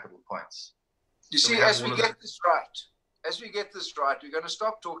move the capital points. You see, as we get this right, we're going to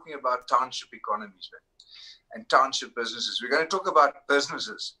stop talking about township economies, man, and township businesses. We're going to talk about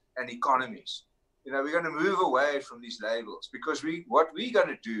businesses and economies. We're going to move away from these labels, because what we're going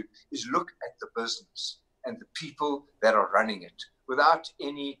to do is look at the business and the people that are running it without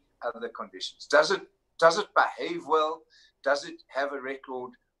any other conditions. Does it behave well? Does it have a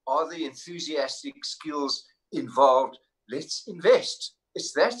record? Are the enthusiastic skills involved? Let's invest.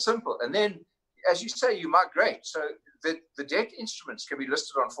 It's that simple. And then, as you say, you migrate. So the debt instruments can be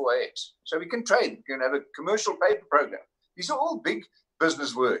listed on 4AX. So we can trade. We can have a commercial paper program. These are all big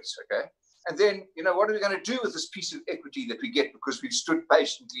business words, okay? And then, what are we going to do with this piece of equity that we get because we've stood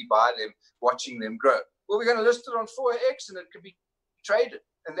patiently by them, watching them grow? Well, we're going to list it on 4AX and it can be traded.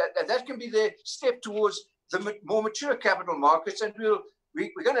 And that can be their step towards the more mature capital markets. And we're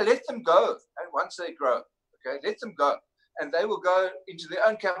going to let them go. And once they grow, okay, let them go. And they will go into their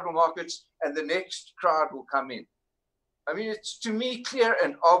own capital markets and the next crowd will come in. I mean, it's to me clear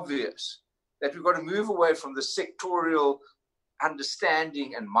and obvious that we've got to move away from the sectorial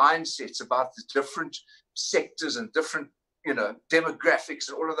understanding and mindsets about the different sectors and different, demographics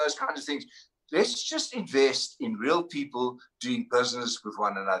and all of those kinds of things. Let's just invest in real people doing business with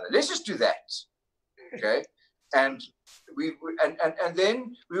one another. Let's just do that, okay? And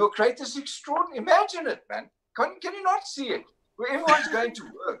then we will create this extraordinary. Imagine it, man. Can you not see it? Where everyone's going to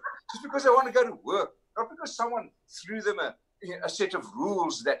work just because they want to go to work, not because someone threw them a set of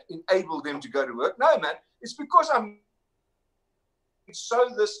rules that enable them to go to work. No, man. It's because I'm sow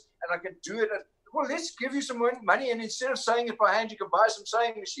this and I can do it. Well, let's give you some money, and instead of saying it by hand, you can buy some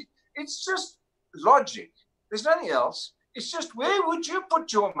sewing machine. It's just logic. There's nothing else. It's just, where would you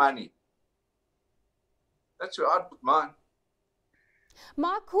put your money? That's where I'd put mine.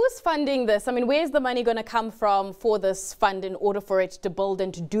 Mark, who's funding this? I mean, where's the money going to come from for this fund in order for it to build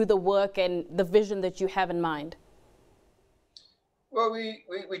and to do the work and the vision that you have in mind? Well,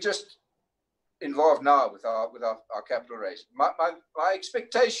 we just involved now with our capital raise. My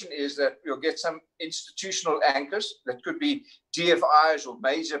expectation is that we'll get some institutional anchors that could be DFIs or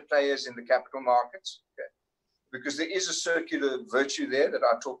major players in the capital markets, okay? Because there is a circular virtue there that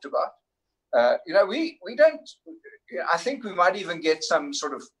I talked about. We don't. I think we might even get some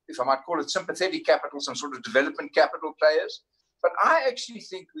sort of, if I might call it sympathetic capital, some sort of development capital players. But I actually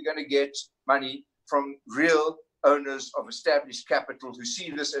think we're going to get money from real owners of established capital who see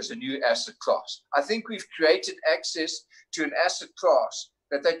this as a new asset class. I think we've created access to an asset class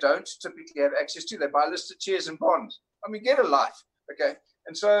that they don't typically have access to. They buy listed shares and bonds. I mean, get a life, okay?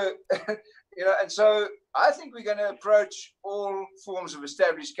 And so, and so I think we're going to approach all forms of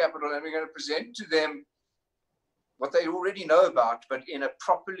established capital, and we're going to present to them what they already know about, but in a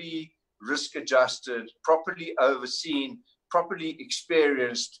properly risk-adjusted, properly overseen, properly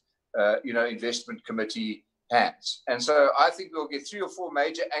experienced, investment committee hands. And so I think we'll get 3 or 4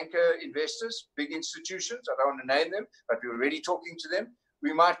 major anchor investors, big institutions. I don't want to name them, but we're already talking to them.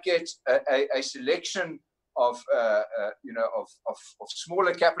 We might get a selection of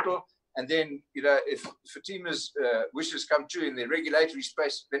smaller capital. And then, if Fatima's wishes come true in the regulatory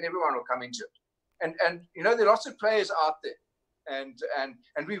space, then everyone will come into it. And there are lots of players out there,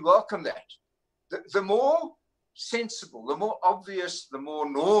 and we welcome that. The more sensible, the more obvious, the more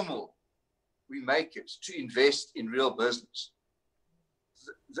normal we make it to invest in real business,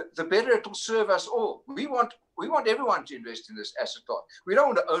 the better it will serve us all. We want everyone to invest in this asset class. We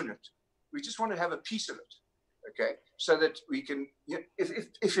don't want to own it. We just want to have a piece of it. okay, so that we can,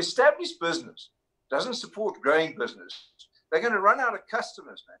 if established business doesn't support growing business, they're going to run out of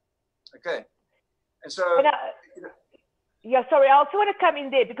customers, man. Okay. And so, yeah, sorry, I also want to come in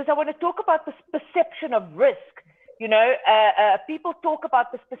there because I want to talk about this perception of risk. People talk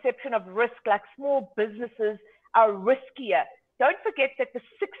about this perception of risk, like small businesses are riskier. Don't forget that the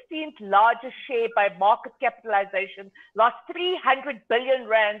 16th largest share by market capitalization lost 300 billion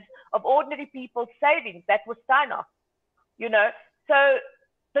rands of ordinary people's savings. That was sign-off, So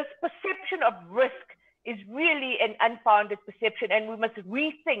this perception of risk is really an unfounded perception, and we must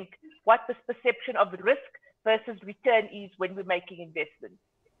rethink what this perception of risk versus return is when we're making investments.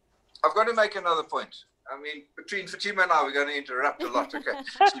 I've got to make another point. I mean, between Fatima and I, we're going to interrupt a lot. Okay,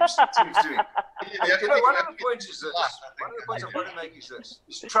 seems doing. One of the points is this. One of the points I've got to make is this: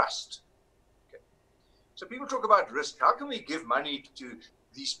 is trust. Okay. So people talk about risk. How can we give money to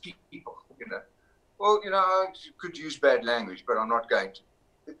these people? Well, I could use bad language, but I'm not going to.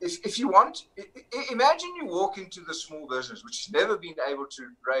 If you want, imagine you walk into the small business which has never been able to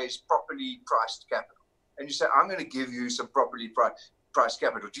raise properly priced capital, and you say, "I'm going to give you some properly priced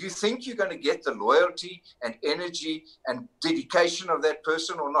capital." Do you think you're going to get the loyalty and energy and dedication of that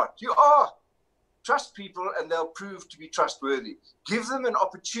person or not? You are. Trust people and they'll prove to be trustworthy. Give them an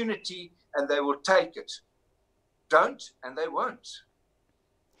opportunity and they will take it. Don't and they won't.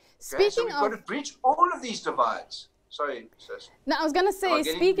 Okay? So we've got to bridge all of these divides. Sorry, sis. Now, I was going to say,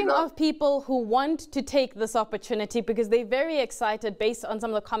 speaking of people who want to take this opportunity because they're very excited based on some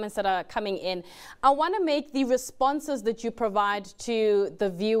of the comments that are coming in, I want to make the responses that you provide to the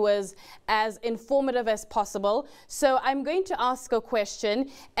viewers as informative as possible. So I'm going to ask a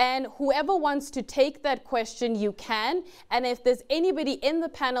question, and whoever wants to take that question, you can. And if there's anybody in the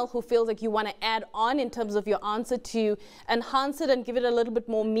panel who feels like you want to add on in terms of your answer to enhance it and give it a little bit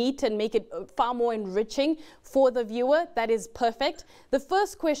more meat and make it far more enriching for the viewer, that is perfect. The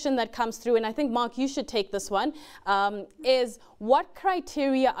first question that comes through, and I think, Mark, you should take this one, is what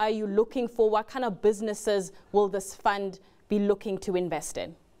criteria are you looking for? What kind of businesses will this fund be looking to invest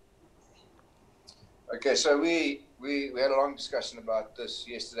in? Okay, so we had a long discussion about this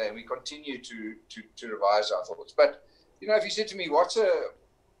yesterday, and we continue to revise our thoughts. But, if you said to me, what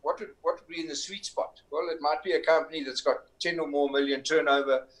would be in the sweet spot? Well, it might be a company that's got 10 or more million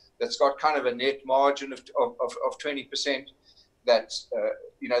turnover, that's got kind of a net margin of 20%, that's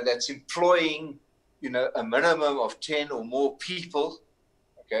that's employing a minimum of 10 or more people,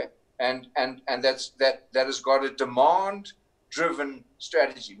 okay, and that has got a demand-driven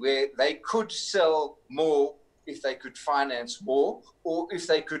strategy where they could sell more if they could finance more, or if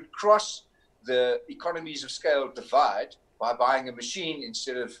they could cross the economies of scale divide by buying a machine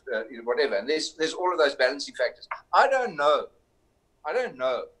instead of whatever. And there's all of those balancing factors. I don't know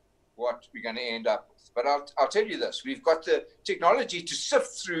what we're going to end up with. But I'll tell you this, we've got the technology to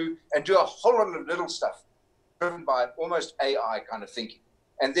sift through and do a whole lot of little stuff driven by almost AI kind of thinking.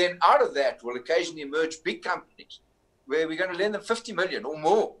 And then out of that will occasionally emerge big companies where we're going to lend them 50 million or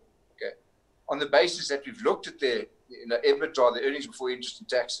more, okay, on the basis that we've looked at their EBITDA, the earnings before interest and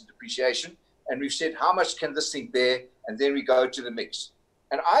tax and depreciation, and we've said, how much can this thing bear? And then we go to the mix.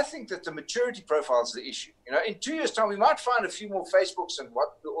 And I think that the maturity profile is the issue. In 2 years' time, we might find a few more Facebooks and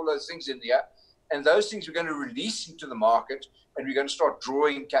all those things in there. And those things we're going to release into the market, and we're going to start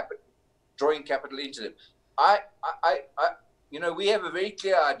drawing capital into them. We have a very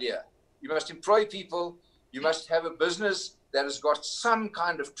clear idea. You must employ people. You must have a business that has got some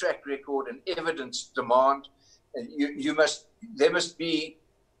kind of track record and evidence demand. And it must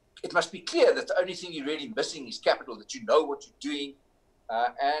be clear that the only thing you're really missing is capital, that you know what you're doing.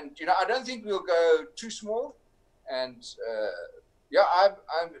 I don't think we'll go too small. And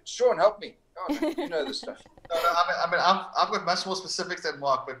Sean, help me. Oh, you know this stuff. I've got much more specifics than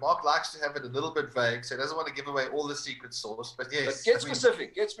Mark, but Mark likes to have it a little bit vague, so he doesn't want to give away all the secret sauce. But yes, get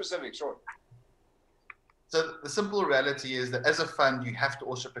specific, Sean. So the simple reality is that as a fund, you have to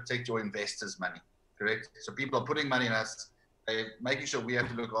also protect your investors' money, correct? So people are putting money in us, they're making sure we have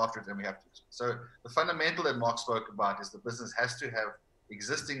to look after it, and we have to. So the fundamental that Mark spoke about is the business has to have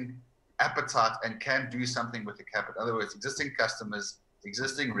existing appetite and can do something with the capital. In other words, existing customers,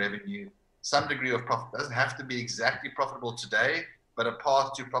 existing revenue, some degree of profit. It doesn't have to be exactly profitable today, but a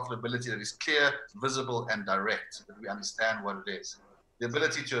path to profitability that is clear, visible, and direct, so that we understand what it is. The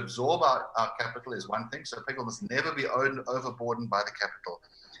ability to absorb our capital is one thing, so people must never be overburdened by the capital.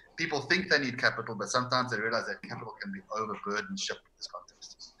 People think they need capital, but sometimes they realize that capital can be overburdened in this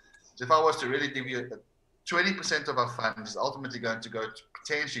context. So if I was to really give you 20% of our fund is ultimately going to go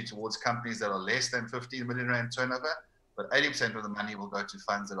potentially towards companies that are less than 15 million rand turnover, but 80% of the money will go to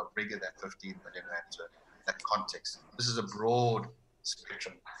funds that are bigger than 15 million rand turnover. that context. This is a broad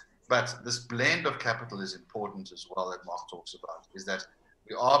spectrum. But this blend of capital is important as well that Mark talks about, is that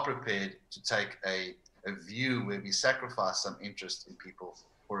we are prepared to take a view where we sacrifice some interest in people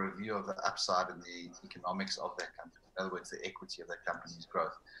for a view of the upside and the economics of that company. In other words, the equity of that company's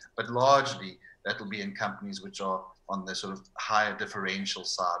growth. But largely, that will be in companies which are on the sort of higher differential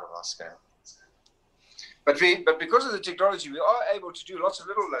side of our scale. But because of the technology, we are able to do lots of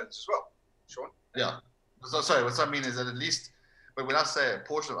little loans as well, Sean. Yeah. So, sorry, what I mean is that at least, but when I say a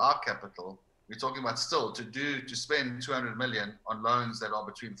portion of our capital, we're talking about still to spend 200 million on loans that are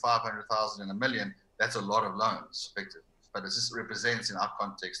between 500,000 and $1 million. That's a lot of loans, effectively. But it just represents, in our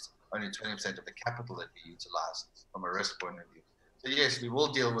context, only 20% of the capital that we utilize from a risk point of view. So yes, we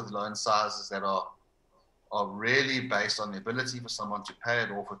will deal with loan sizes that are really based on the ability for someone to pay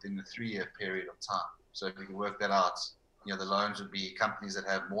it off within the 3-year period of time. So if we can work that out, the loans would be companies that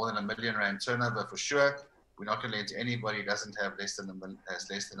have more than R1 million turnover for sure. We're not going to lend to anybody who doesn't have less than R1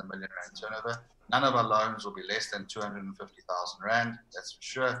 million turnover. None of our loans will be less than 250,000 Rand, that's for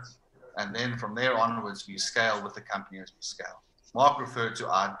sure. And then from there onwards, we scale with the company as we scale. Mark referred to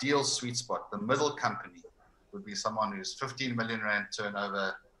our ideal sweet spot. The middle company would be someone who's 15 million Rand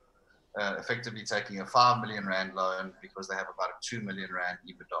turnover, effectively taking a 5 million Rand loan because they have about a 2 million Rand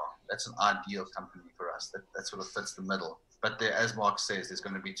EBITDA. That's an ideal company for us. That sort of fits the middle. But there, as Mark says, there's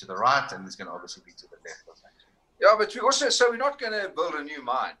going to be to the right and there's going to obviously be to the left of that. Yeah, but we also, so we're not going to build a new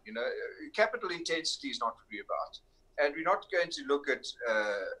mine. Capital intensity is not what we're about. And we're not going to look at,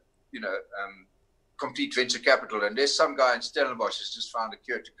 complete venture capital unless some guy in Stellenbosch has just found a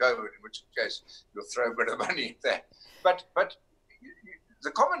cure to COVID, in which case you'll throw a bit of money at that. But the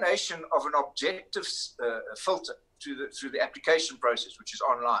combination of an objective filter through the application process, which is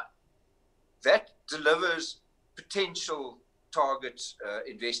online, that delivers potential target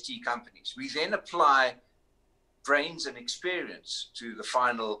investee companies. We then apply brains and experience to the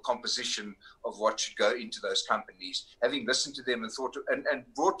final composition of what should go into those companies, having listened to them and thought and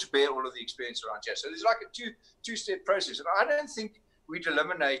brought to bear all of the experience around here. So there's like a two-step process. And I don't think we'd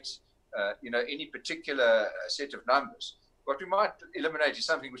eliminate any particular set of numbers. What we might eliminate is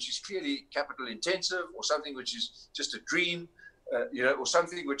something which is clearly capital intensive, or something which is just a dream, or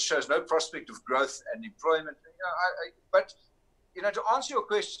something which shows no prospect of growth and employment. But to answer your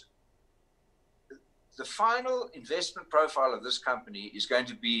question, the final investment profile of this company is going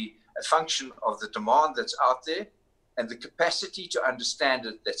to be a function of the demand that's out there and the capacity to understand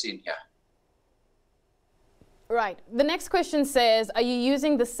it that's in here. Right. The next question says, are you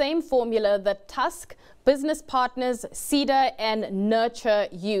using the same formula that Tusk, Business Partners, Cedar, and Nurture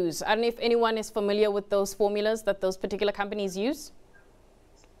use? I don't know if anyone is familiar with those formulas that those particular companies use.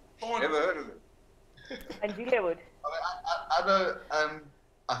 Never heard of it. Andile would. I know.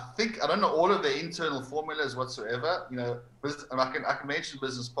 I don't know all of the internal formulas whatsoever. I can mention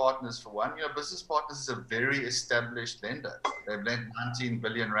Business Partners for one. Business Partners is a very established lender. They've lent 19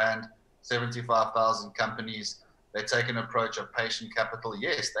 billion Rand, 75,000 companies. They take an approach of patient capital.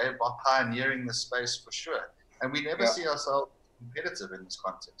 Yes, they are pioneering the space for sure. And we never see ourselves competitive in this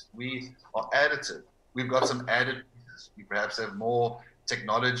context. We are additive. We've got some added pieces. We perhaps have more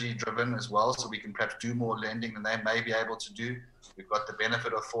technology driven as well, so we can perhaps do more lending than they may be able to do. We've got the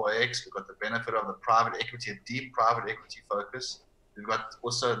benefit of 4X. We've got the benefit of the private equity, a deep private equity focus. We've got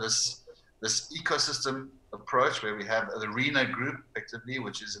also this ecosystem approach where we have the Rena Group, effectively,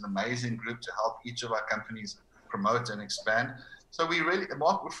 which is an amazing group to help each of our companies promote and expand. So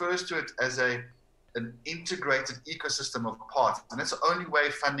Mark refers to it as an integrated ecosystem of parts. And that's the only way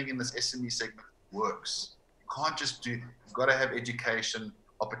funding in this SME segment works. You can't just you've got to have education,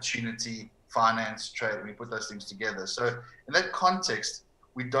 opportunity, finance, trade, and we put those things together. So in that context,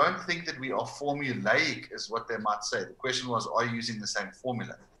 we don't think that we are formulaic, is what they might say. The question was, are you using the same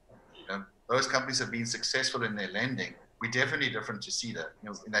formula? Those companies have been successful in their lending. We're definitely different to Cedar,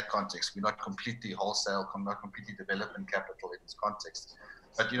 in that context. We're not completely wholesale, not completely development capital in this context.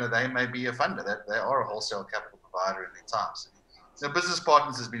 But, they may be a funder. They are a wholesale capital provider in their times. Business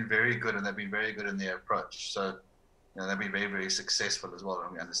Partners has been very good, and they've been very good in their approach. So, they've been very, very successful as well,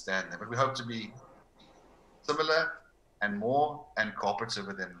 and we understand that. But we hope to be similar and more and cooperative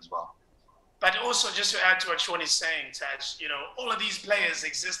with them as well. But also, just to add to what Sean is saying, Taj, all of these players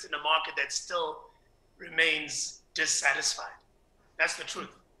exist in a market that still remains dissatisfied. That's the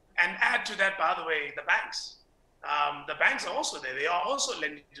truth. And add to that, by the way, the banks. The banks are also there. They are also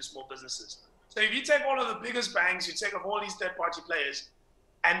lending to small businesses. So if you take all of the biggest banks, you take all these third-party players,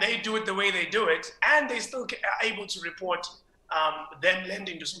 and they do it the way they do it, and they still are able to report them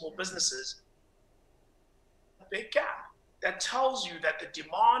lending to small businesses, a big gap that tells you that the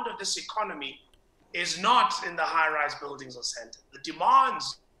demand of this economy is not in the high-rise buildings or centers. The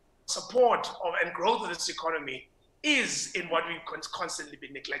demands, support of, and growth of this economy is in what we've constantly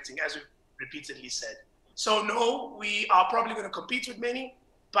been neglecting, as we've repeatedly said. So no, we are probably going to compete with many,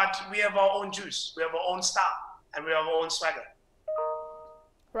 but we have our own juice, we have our own style, and we have our own swagger.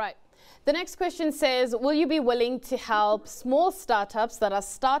 Right. The next question says, will you be willing to help small startups that are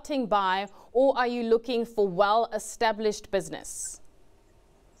starting by, or are you looking for well-established business?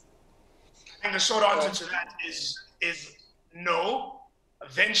 I think the short answer to that is no.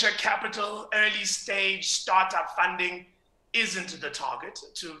 Venture capital, early stage startup funding isn't the target.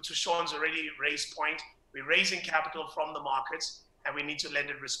 To Sean's already raised point, we're raising capital from the markets and we need to lend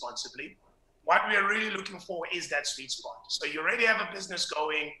it responsibly. What we are really looking for is that sweet spot. So you already have a business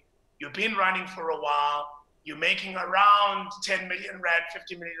going, you've been running for a while, you're making around 10 million Rand,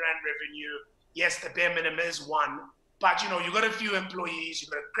 50 million Rand revenue. Yes, the bare minimum is 1, but you've got a few employees,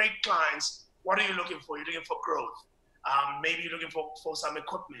 you've got great clients. What are you looking for? You're looking for growth. Maybe you're looking for some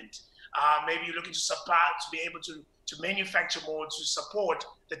equipment. Maybe you're looking to supply, to be able to manufacture more, to support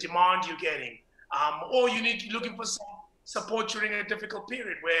the demand you're getting. Or you're looking for some support during a difficult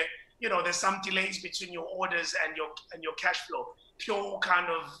period where, there's some delays between your orders and your cash flow, pure kind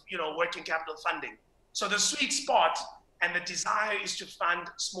of, working capital funding. So the sweet spot and the desire is to fund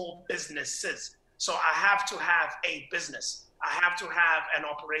small businesses. So I have to have a business. I have to have an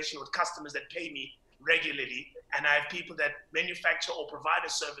operation with customers that pay me regularly, and I have people that manufacture or provide a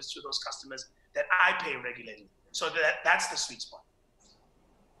service to those customers that I pay regularly. So that's the sweet spot.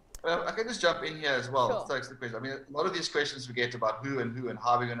 Well, I can just jump in here as well. Sure. Thanks for the question. I mean, a lot of these questions we get about who and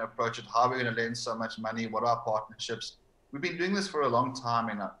how we're going to approach it, how we're going to lend so much money, what are our partnerships. We've been doing this for a long time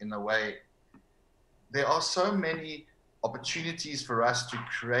in a way. There are so many opportunities for us to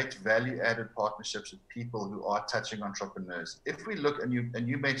create value-added partnerships with people who are touching entrepreneurs. If we look, and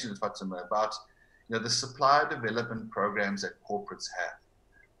you mentioned, Fatima, about the supplier development programs that corporates have.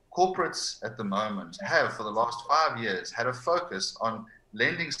 Corporates at the moment have, for the last 5 years, had a focus on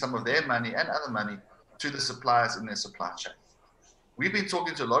lending some of their money and other money to the suppliers in their supply chain. We've been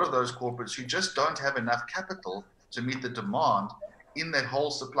talking to a lot of those corporates who just don't have enough capital to meet the demand in that whole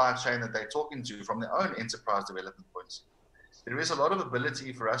supply chain that they're talking to from their own enterprise development points. There is a lot of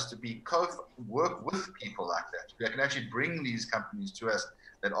ability for us to work with people like that, who can actually bring these companies to us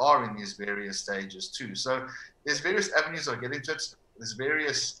that are in these various stages too. So there's various avenues of getting to it. There's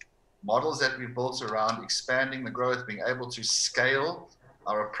various models that we've built around expanding the growth, being able to scale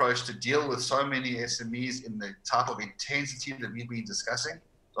our approach to deal with so many SMEs in the type of intensity that we've been discussing.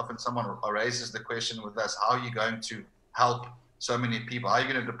 Often someone raises the question with us, how are you going to help so many people? How are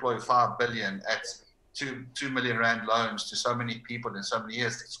you going to deploy 5 billion at 2 million Rand loans to so many people in so many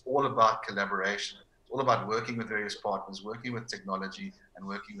years? It's all about collaboration. It's all about working with various partners, working with technology, and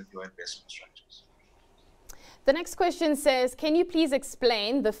working with your investment structures. The next question says, can you please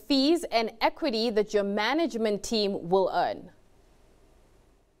explain the fees and equity that your management team will earn?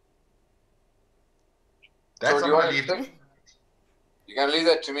 That's so you're going to leave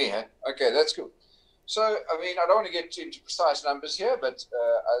that to me, huh? Okay, that's cool. So, I mean, I don't want to get into precise numbers here, but,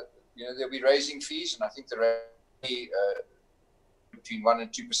 they'll be raising fees, and I think they're between 1%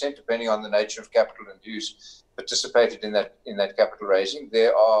 and 2%, depending on the nature of capital and who's participated in that capital raising.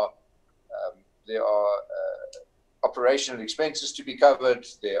 There are operational expenses to be covered.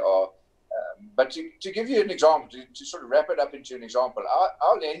 There are, but to give you an example, to sort of wrap it up into an example,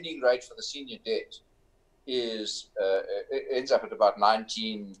 our lending rate for the senior debt ends up at about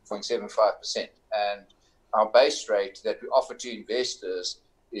 19.75%, and our base rate that we offer to investors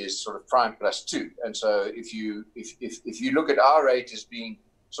is sort of prime +2. And so if you look at our rate as being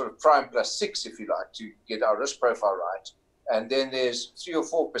sort of prime +6, if you like, to get our risk profile right, and then there's 3 or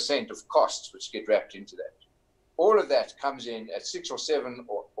 4% of costs which get wrapped into that. All of that comes in at 6 or 7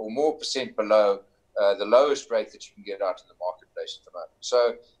 or more percent below the lowest rate that you can get out in the marketplace at the moment.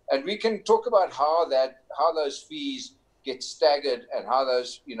 So, and we can talk about how those fees get staggered and how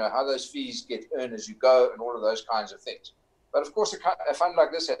those fees get earned as you go and all of those kinds of things. But of course, a fund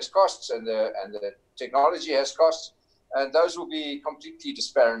like this has costs, and the technology has costs, and those will be completely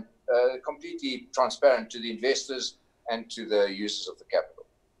transparent to the investors and to the users of the capital.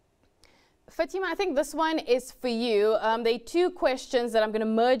 Fatima, I think this one is for you. There are 2 questions that I'm going to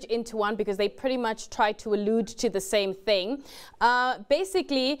merge into one because they pretty much try to allude to the same thing.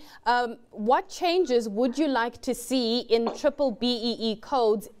 Basically, what changes would you like to see in triple BEE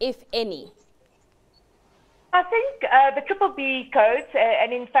codes, if any? I think the triple BEE codes,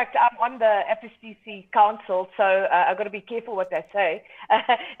 and in fact, I'm on the FSCC Council, so I've got to be careful what I say.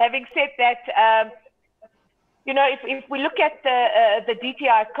 Having said that, you know, if we look at the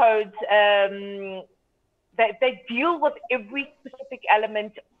DTI codes, they deal with every specific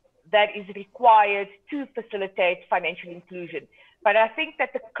element that is required to facilitate financial inclusion. But I think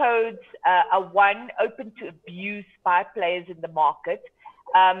that the codes are, one, open to abuse by players in the market,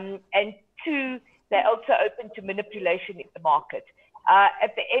 and two, they're also open to manipulation in the market.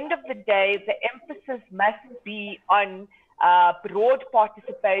 At the end of the day, the emphasis must be on broad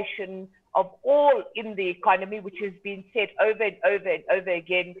participation of all in the economy, which has been said over and over and over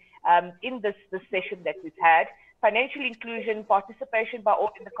again in this session that we've had. Financial inclusion, participation by all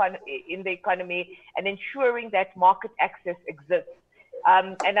in the economy, and ensuring that market access exists.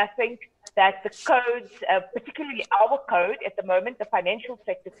 And I think that the codes, particularly our code at the moment, the financial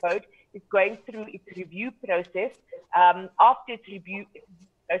sector code, is going through its review process. After its review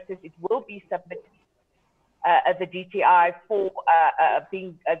process, it will be submitted the DTI for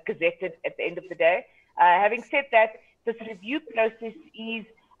being gazetted at the end of the day. Having said that, this review process is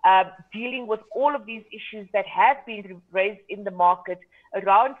dealing with all of these issues that have been raised in the market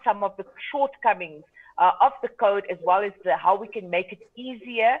around some of the shortcomings of the code, as well as how we can make it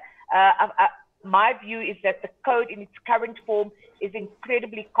easier. My view is that the code in its current form is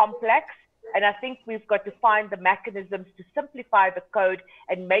incredibly complex, and I think we've got to find the mechanisms to simplify the code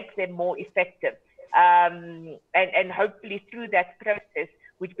and make them more effective. And hopefully through that process,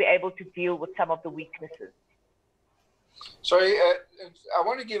 we'd be able to deal with some of the weaknesses. Sorry, I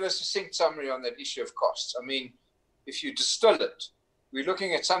want to give a succinct summary on that issue of costs. I mean, if you distill it, we're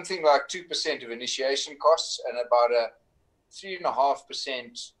looking at something like 2% of initiation costs and about a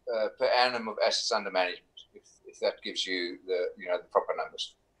 3.5% per annum of assets under management, if that gives you the proper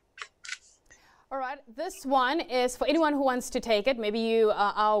numbers. All right, this one is for anyone who wants to take it. Maybe you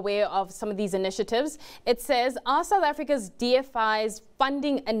are aware of some of these initiatives. It says, are South Africa's DFI's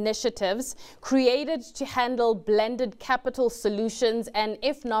funding initiatives created to handle blended capital solutions? And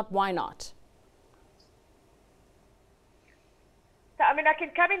if not, why not? So, I mean, I can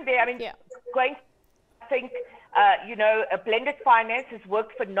come in there. I mean, yeah. I think, a blended finance has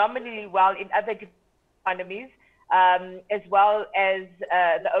worked phenomenally well in other economies. As well as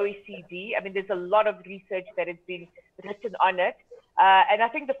the OECD. I mean, there's a lot of research that has been written on it. And I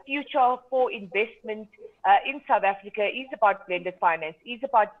think the future for investment in South Africa is about blended finance, is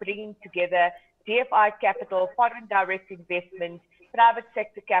about bringing together DFI capital, foreign direct investment, private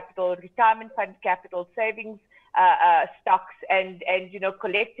sector capital, retirement fund capital, savings stocks, and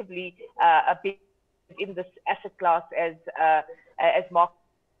collectively a bit in this asset class as market.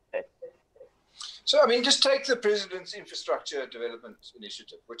 So, I mean, just take the President's Infrastructure Development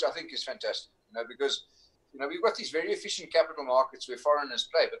Initiative, which I think is fantastic, because, we've got these very efficient capital markets where foreigners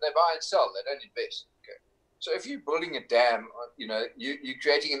play, but they buy and sell, they don't invest. Okay. So if you're building a dam, you're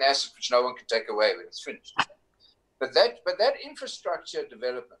creating an asset which no one can take away when it's finished. But that infrastructure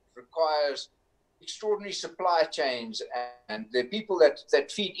development requires extraordinary supply chains and the people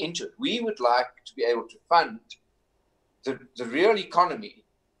that feed into it. We would like to be able to fund the real economy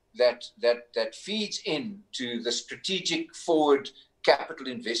that feeds into the strategic forward capital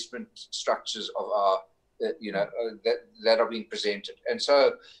investment structures of our, that are being presented. And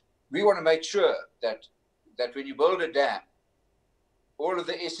so we want to make sure that when you build a dam, all of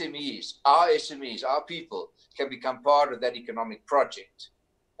the SMEs, our people can become part of that economic project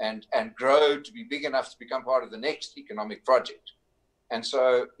and grow to be big enough to become part of the next economic project. And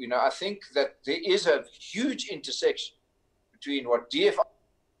so, I think that there is a huge intersection between what DFI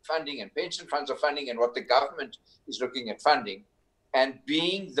funding and pension funds are funding and what the government is looking at funding, and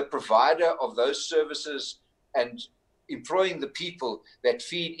being the provider of those services and employing the people that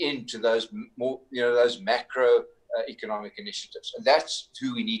feed into those more, those macro economic initiatives. And that's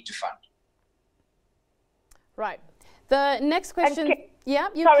who we need to fund. Right. The next question. Yeah,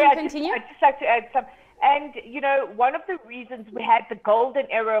 you sorry, can continue. I'd just like to add some. And, one of the reasons we had the golden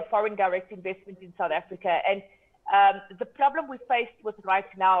era of foreign direct investment in South Africa, and the problem we're faced with right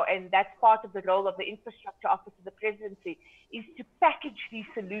now, and that's part of the role of the Infrastructure Office of the Presidency, is to package these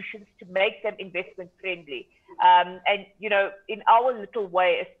solutions to make them investment friendly. And, in our little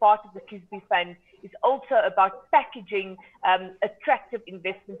way, as part of the Kisby Fund, is also about packaging attractive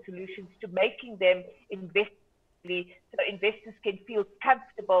investment solutions to making them investment friendly, so investors can feel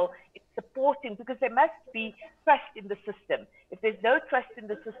comfortable in supporting, because there must be trust in the system. If there's no trust in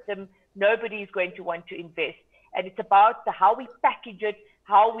the system, nobody is going to want to invest. And it's about how we package it,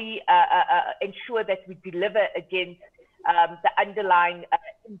 how we ensure that we deliver against the underlying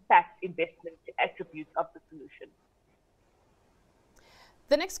impact investment attributes of the solution.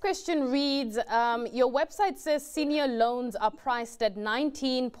 The next question reads, your website says senior loans are priced at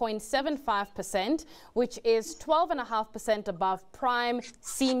 19.75%, which is 12.5% above prime.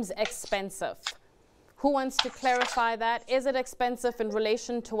 Seems expensive. Who wants to clarify that? Is it expensive in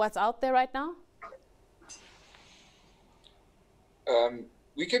relation to what's out there right now?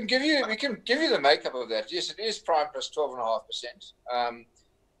 We can give you the makeup of that. Yes, it is prime plus 12.5%.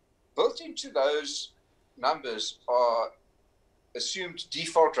 Built into those numbers are assumed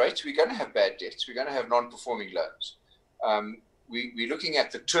default rates. We're going to have bad debts. We're going to have non-performing loans. We're looking at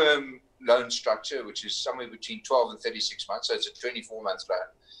the term loan structure, which is somewhere between 12 and 36 months. So it's a 24-month loan.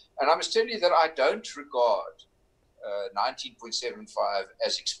 And I must tell you that I don't regard 19.75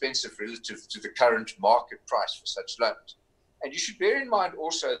 as expensive relative to the current market price for such loans. And you should bear in mind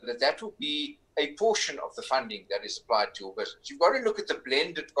also that that will be a portion of the funding that is applied to your business. You've got to look at the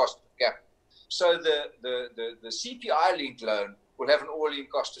blended cost of capital. So the CPI-linked loan will have an all-in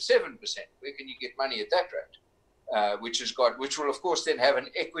cost of 7%. Where can you get money at that rate? Which will of course then have an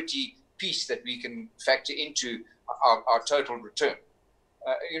equity piece that we can factor into our total return.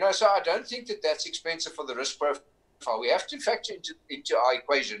 So I don't think that that's expensive for the risk profile. We have to factor into our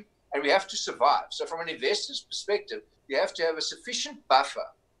equation, and we have to survive. So from an investor's perspective, you have to have a sufficient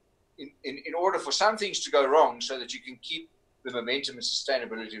buffer in order for some things to go wrong so that you can keep the momentum and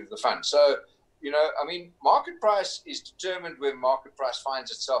sustainability of the fund. So, market price is determined where market price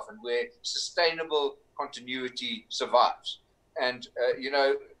finds itself and where sustainable continuity survives. And,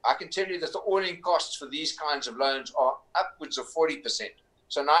 I can tell you that the all-in costs for these kinds of loans are upwards of 40%.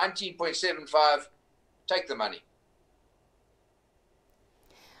 So 19.75, take the money.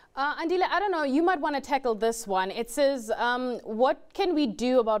 Andile, I don't know, you might want to tackle this one. It says, what can we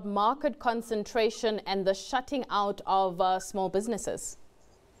do about market concentration and the shutting out of small businesses?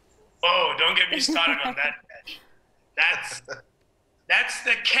 Oh, don't get me started on that. That's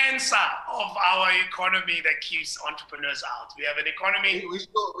the cancer of our economy that keeps entrepreneurs out. We have an economy. We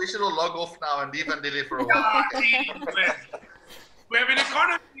should all log off now and leave Andile for a while. We have an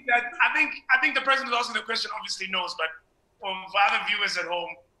economy that I think the person who's asking the question obviously knows, but for other viewers at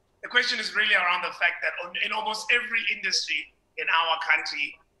home, the question is really around the fact that in almost every industry in our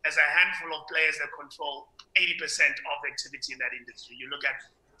country, there's a handful of players that control 80% of the activity in that industry. You look at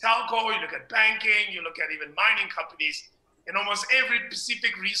telco, you look at banking, you look at even mining companies. In almost every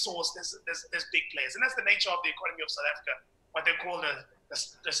specific resource, there's big players. And that's the nature of the economy of South Africa, what they call the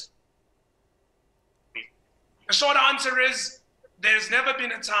short answer is, there's never been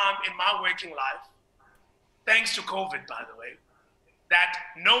a time in my working life, thanks to COVID, by the way, that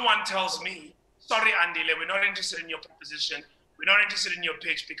no one tells me, sorry, Andile, we're not interested in your proposition. We're not interested in your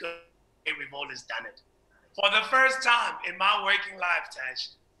pitch because we've always done it. For the first time in my working life, Tash,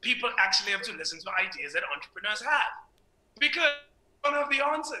 people actually have to listen to ideas that entrepreneurs have because they don't have the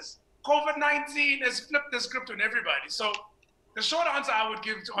answers. COVID-19 has flipped the script on everybody. So the short answer I would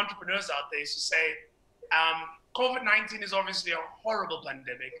give to entrepreneurs out there is to say, COVID-19 is obviously a horrible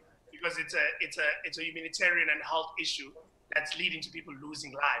pandemic because it's a humanitarian and health issue that's leading to people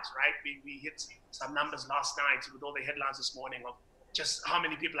losing lives, right? We hit some numbers last night with all the headlines this morning of just how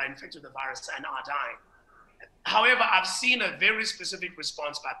many people are infected with the virus and are dying. However, I've seen a very specific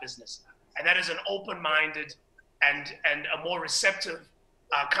response by business, and that is an open-minded and a more receptive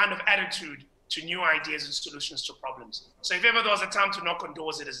kind of attitude to new ideas and solutions to problems. So if ever there was a time to knock on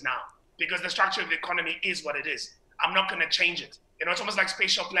doors, it is now, because the structure of the economy is what it is. I'm not going to change it. It's almost like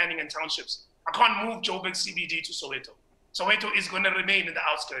spatial planning and townships. I can't move Joburg CBD to Soweto. Soweto is going to remain in the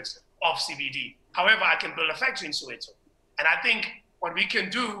outskirts of CBD. However, I can build a factory in Soweto. And I think what we can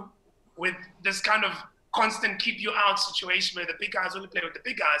do with this kind of constant keep you out situation where the big guys only play with the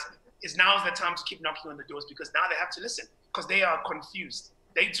big guys is now's the time to keep knocking on the doors, because now they have to listen because they are confused.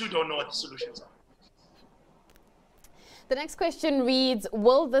 They too don't know what the solutions are. The next question reads,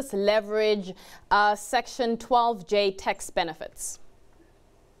 will this leverage Section 12J tax benefits?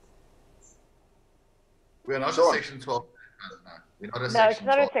 We're not a Section 12. No, we're not a No, Section it's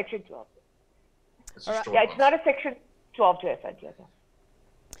not 12. a Section 12. Right. Yeah, it's not a Section 12J.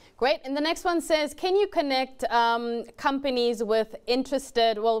 Great. And the next one says, can you connect companies with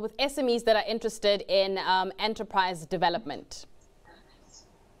with SMEs that are interested in enterprise development?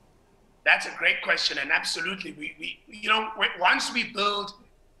 That's a great question, and absolutely, once we build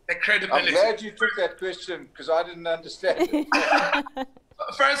the credibility. I'm glad you took that question because I didn't understand it.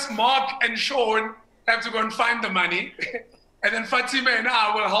 First, Mark and Sean have to go and find the money, and then Fatima and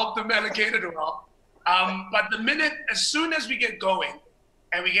I will help them allocate it well. But as soon as we get going,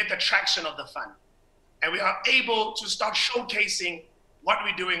 and we get the traction of the fund, and we are able to start showcasing what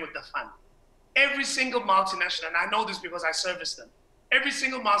we're doing with the fund, every single multinational, and I know this because I service them, every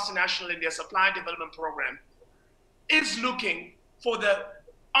single multinational in their supply development program is looking for the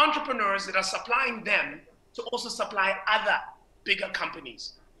entrepreneurs that are supplying them to also supply other bigger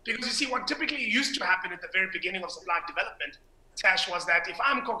companies. Because you see, what typically used to happen at the very beginning of supply development, Tash, was that if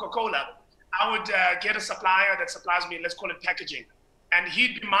I'm Coca-Cola, I would get a supplier that supplies me, let's call it packaging. And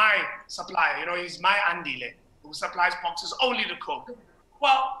he'd be my supplier, you know, he's my Andile, who supplies boxes only to Coke.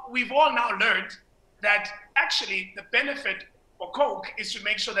 Well, we've all now learned that actually the benefit for Coke is to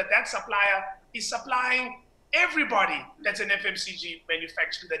make sure that that supplier is supplying everybody that's an FMCG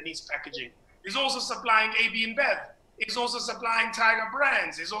manufacturer that needs packaging. He's also supplying AB InBev. He's also supplying Tiger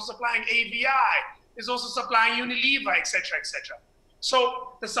Brands. He's also supplying AVI. He's also supplying Unilever, et cetera, et cetera.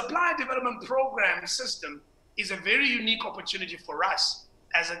 So the supply development program system is a very unique opportunity for us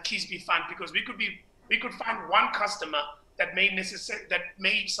as a Kisby fund, because we could find one customer that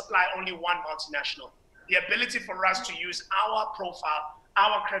may supply only one multinational. The ability for us to use our profile,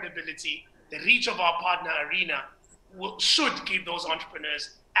 our credibility, the reach of our partner arena should give those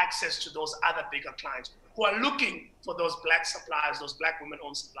entrepreneurs access to those other bigger clients who are looking for those black suppliers, those black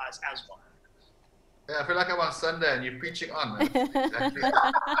women-owned suppliers as well. Yeah, I feel like I'm on Sunday and you're preaching on. Exactly.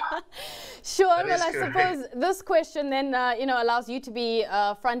 Sure. Well, I suppose this question then, allows you to be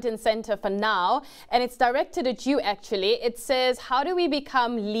front and center for now, and it's directed at you. Actually, it says, "How do we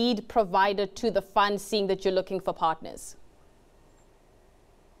become lead provider to the fund, seeing that you're looking for partners?"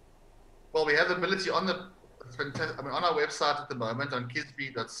 Well, we have the ability on our website at the moment on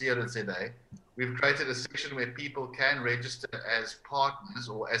kisby.co.za. We've created a section where people can register as partners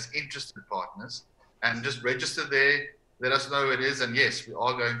or as interested partners, and just register there. Let us know who it is, and yes, we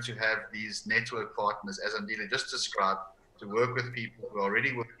are going to have these network partners, as Andile just described, to work with people who are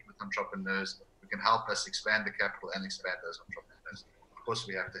already working with entrepreneurs who can help us expand the capital and expand those entrepreneurs. Of course,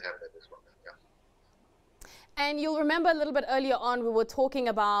 we have to have that as well. Yeah. And you'll remember a little bit earlier on, we were talking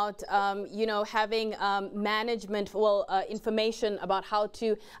about, having management, information about how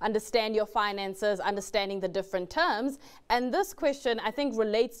to understand your finances, understanding the different terms. And this question, I think,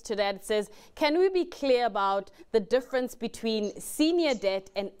 relates to that. It says, can we be clear about the difference between senior debt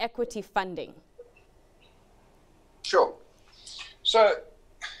and equity funding? Sure. So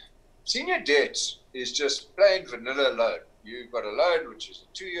senior debt is just plain vanilla loan. You've got a loan, which is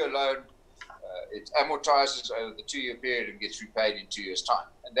a 2-year loan. It amortizes over the 2-year period and gets repaid in 2 years' time.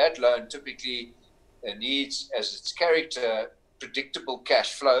 And that loan typically needs, as its character, predictable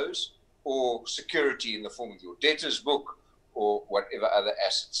cash flows or security in the form of your debtor's book or whatever other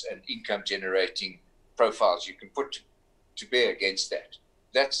assets and income-generating profiles you can put to bear against that.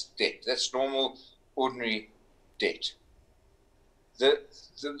 That's debt. That's normal, ordinary debt.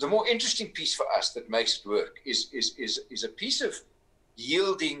 The more interesting piece for us that makes it work is a piece of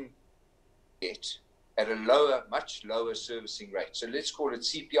yielding debt at a much lower servicing rate. So let's call it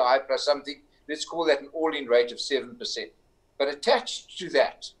CPI plus something. Let's call that an all-in rate of 7%. But attached to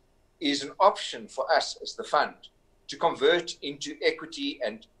that is an option for us as the fund to convert into equity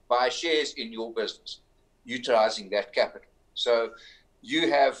and buy shares in your business, utilizing that capital. So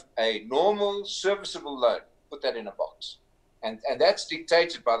you have a normal serviceable loan, put that in a box. And that's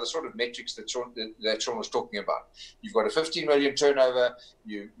dictated by the sort of metrics that Sean was talking about. You've got a 15 million turnover,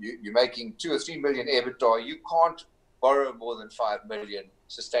 you're making 2 or 3 million EBITDA. You can't borrow more than 5 million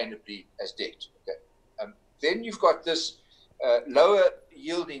sustainably as debt. Okay? Then you've got this lower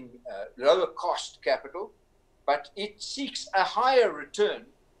yielding, lower cost capital, but it seeks a higher return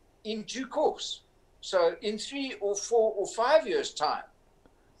in due course. So in 3 or 4 or 5 years' time,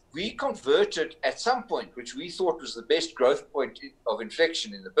 we converted at some point, which we thought was the best growth point of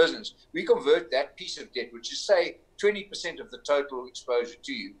inflection in the business, we convert that piece of debt, which is, say, 20% of the total exposure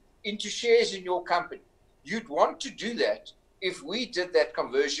to you, into shares in your company. You'd want to do that if we did that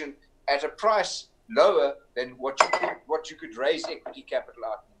conversion at a price lower than what you could raise equity capital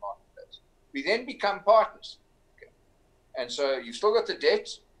out in the marketplace. We then become partners. Okay? And so you've still got the debt,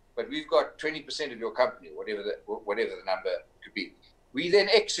 but we've got 20% of your company, whatever the number could be. We then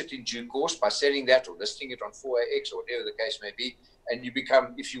exit in due course by selling that or listing it on 4AX or whatever the case may be, and you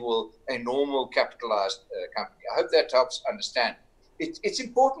become, if you will, a normal capitalized company. I hope that helps understand. It's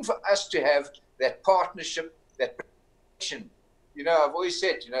important for us to have that partnership, that protection. You know, I've always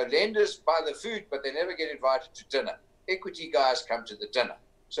said, lenders buy the food, but they never get invited to dinner. Equity guys come to the dinner.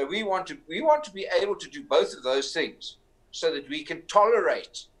 So we want to be able to do both of those things so that we can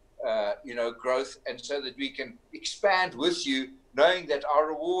tolerate, growth, and so that we can expand with you, knowing that our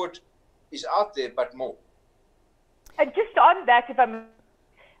reward is out there, but more. And just on that, if I'm,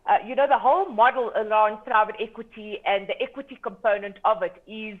 the whole model around private equity and the equity component of it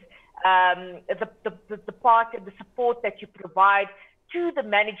is the part and the support that you provide to the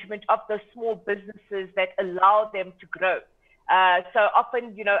management of those small businesses that allow them to grow. So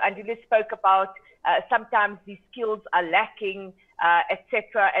often, you know, Andile spoke about sometimes these skills are lacking,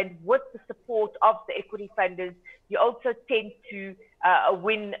 etc. And with the support of the equity funders, you also tend to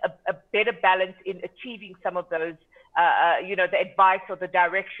win a better balance in achieving some of those, you know, the advice or the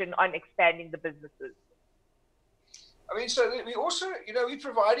direction on expanding the businesses. I mean, so we also, you know, we're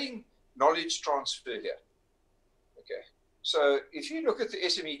providing knowledge transfer here. Okay. So if you look at the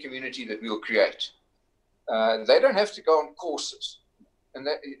SME community that we'll create, they don't have to go on courses, and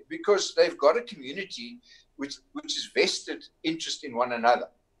that, because they've got a community which is vested interest in one another.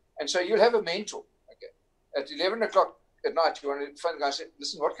 And so you'll have a mentor. Okay. At 11 o'clock at night, you want to phone the guy and say,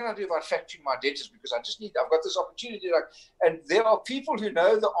 listen, what can I do about factoring my debtors? Because I've got this opportunity. And there are people who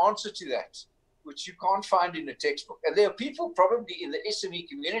know the answer to that, which you can't find in a textbook. And there are people probably in the SME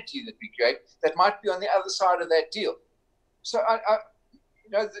community that we create that might be on the other side of that deal. So you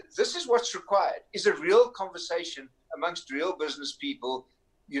know, this is what's required, is a real conversation amongst real business people,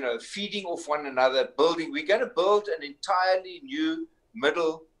 you know, feeding off one another, building. We're going to build an entirely new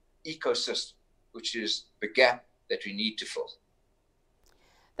middle ecosystem, which is the gap that we need to fill.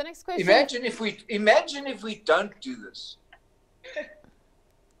 The next question. Imagine if we don't do this.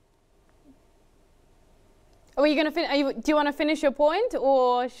 Are you going to do you want to finish your point,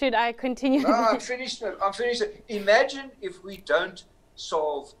 or should I continue? No, I'm finished. I'm finished. Imagine if we don't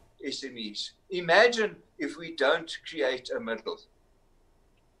solve SMEs. Imagine if we don't create a middle.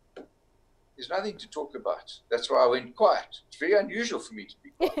 There's nothing to talk about. That's why I went quiet. It's very unusual for me to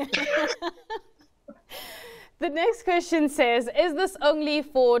be quiet. The next question says, is this only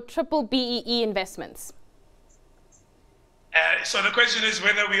for triple BEE investments? So the question is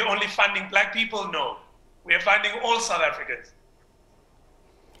whether we're only funding black people. No. We are funding all South Africans.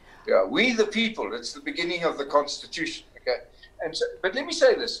 Yeah, we the people. It's the beginning of the Constitution. Okay, and so, but let me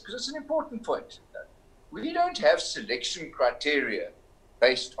say this because it's an important point. We don't have selection criteria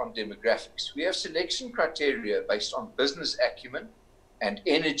based on demographics. We have selection criteria based on business acumen and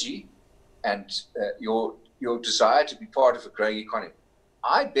energy and your desire to be part of a growing economy.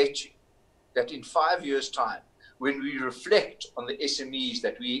 I bet you that in 5 years' time, when we reflect on the SMEs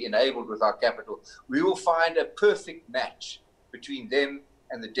that we enabled with our capital, we will find a perfect match between them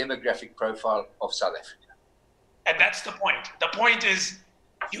and the demographic profile of South Africa. And that's the point. The point is,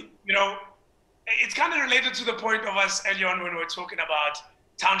 you know, it's kind of related to the point of us earlier on when we were talking about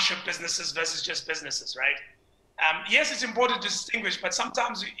township businesses versus just businesses, right? Yes, it's important to distinguish, but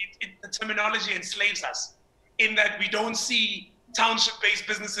sometimes the terminology enslaves us in that we don't see township-based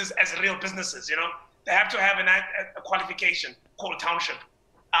businesses as real businesses, you know? They have to have a qualification called township.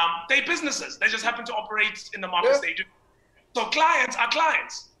 They're businesses. They just happen to operate in the markets they do. So clients are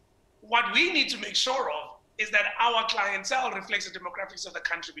clients. What we need to make sure of is that our clientele reflects the demographics of the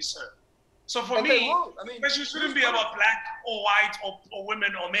country we serve. So for me, the question shouldn't be about black or white or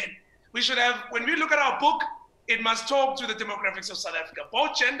women or men. We should have, when we look at our book, it must talk to the demographics of South Africa,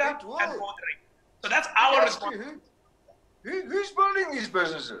 both gender and both race. So that's our responsibility. Who's building these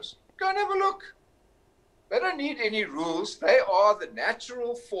businesses? Go and have a look. They don't need any rules. They are the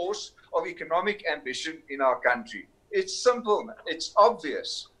natural force of economic ambition in our country. It's simple. It's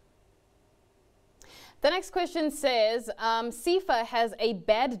obvious. The next question says, CIFA has a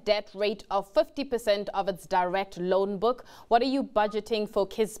bad debt rate of 50% of its direct loan book. What are you budgeting for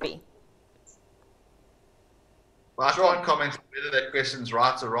Kisby? Well, I can't comment whether that question's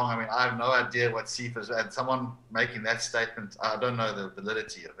right or wrong. I mean, I have no idea what CIFA is, and someone making that statement, I don't know the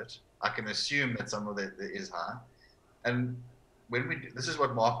validity of it. I can assume that some of that is high. And when this is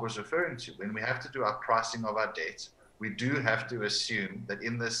what Mark was referring to. When we have to do our pricing of our debt, we do have to assume that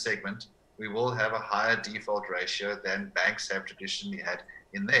in this segment, we will have a higher default ratio than banks have traditionally had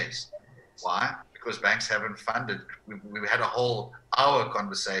in theirs. Why? Because banks haven't funded. We had a whole hour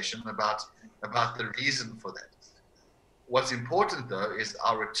conversation about the reason for that. What's important, though, is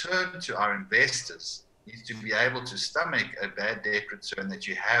our return to our investors needs to be able to stomach a bad debt return that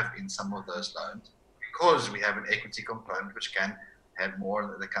you have in some of those loans, because we have an equity component which can have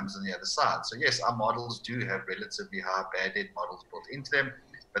more that comes on the other side. So yes, our models do have relatively high bad debt models built into them,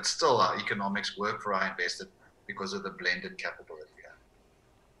 but still our economics work for our investor because of the blended capital that we have.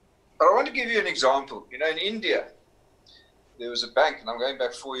 But I want to give you an example. You know, in India, there was a bank, and I'm going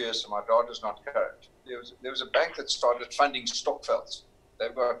back 4 years, so my data's not correct. There was a bank that started funding stokvels.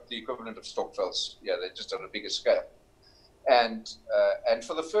 They've got the equivalent of stokvels. Yeah, they're just on a bigger scale. And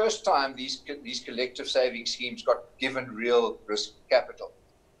for the first time, these collective savings schemes got given real risk capital.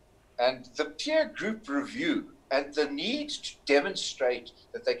 And the peer group review and the need to demonstrate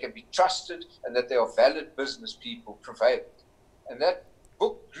that they can be trusted and that they are valid business people prevailed. And that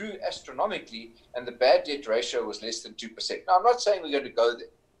book grew astronomically, and the bad debt ratio was less than 2%. Now, I'm not saying we're going to go there,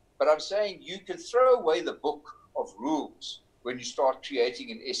 but I'm saying you can throw away the book of rules when you start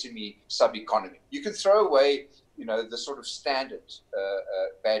creating an SME sub-economy. You can throw away, the sort of standard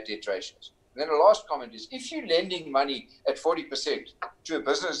bad debt ratios. And then the last comment is, if you're lending money at 40% to a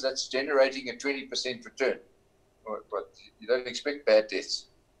business that's generating a 20% return, but you don't expect bad debts.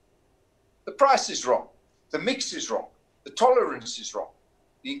 The price is wrong. The mix is wrong. The tolerance is wrong.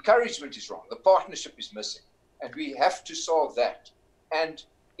 The encouragement is wrong. The partnership is missing. And we have to solve that. And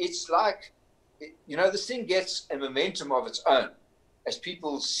it's like, this thing gets a momentum of its own as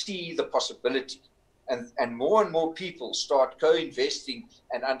people see the possibility. And more people start co-investing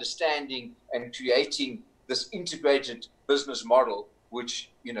and understanding and creating this integrated business model,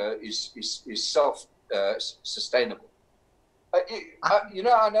 which, is self-sustainable.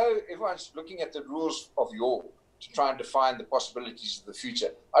 I know everyone's looking at the rules of yore to try and define the possibilities of the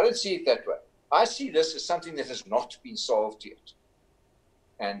future. I don't see it that way. I see this as something that has not been solved yet.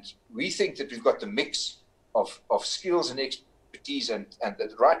 And we think that we've got the mix of skills and expertise and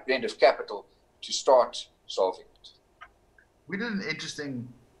the right blend of capital to start solving it. We did an interesting,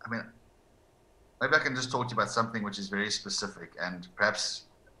 maybe I can just talk to you about something which is very specific and perhaps,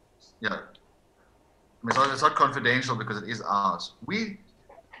 it's not confidential because it is ours. We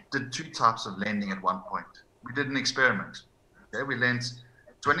did 2 types of lending at one point. We did an experiment. Okay? We lent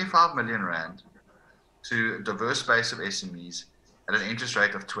 25 million rand to a diverse base of SMEs at an interest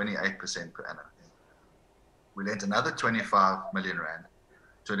rate of 28% per annum. We lent another 25 million rand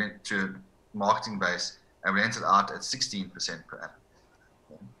to a marketing base, and we lent it out at 16% per annum.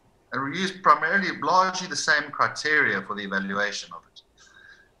 Okay? And we used largely the same criteria for the evaluation of it.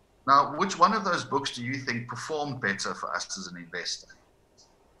 Now, which one of those books do you think performed better for us as an investor?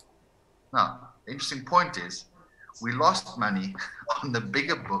 Now, the interesting point is we lost money on the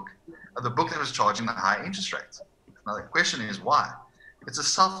bigger book, the book that was charging the high interest rates. Now, the question is why? It's a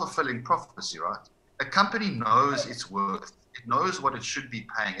self-fulfilling prophecy, right? A company knows its worth. It knows what it should be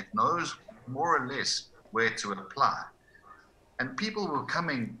paying. It knows more or less where to apply. And people were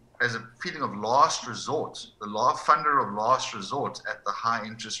coming as a feeling of last resort, the funder of last resort at the high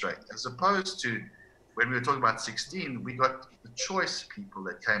interest rate, as opposed to when we were talking about 16, we got the choice people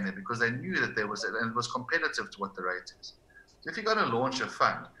that came there because they knew that there was it and it was competitive to what the rate is. So if you're going to launch a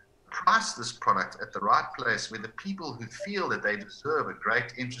fund, price this product at the right place where the people who feel that they deserve a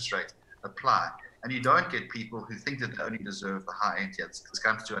great interest rate apply. And you don't get people who think that they only deserve the high end. This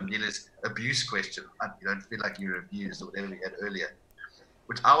comes to Andile's abuse question. You don't feel like you're abused or whatever we had earlier.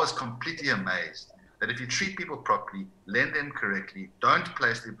 Which I was completely amazed that if you treat people properly, lend them correctly, don't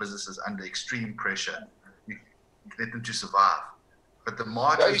place their businesses under extreme pressure, you get them to survive. But the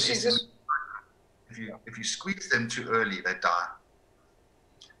margins, if you squeeze them too early, they die.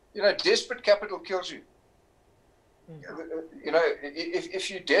 Desperate capital kills you. Yeah. If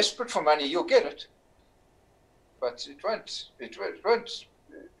you're desperate for money, you'll get it, but it won't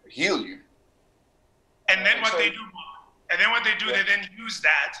heal you. And then what they do, they then use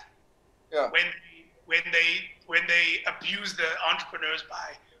that when they abuse the entrepreneurs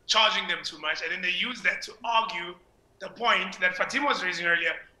by charging them too much, and then they use that to argue the point that Fatima was raising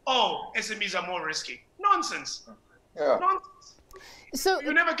earlier. Oh, SMEs are more risky. Nonsense. Yeah. Nonsense. So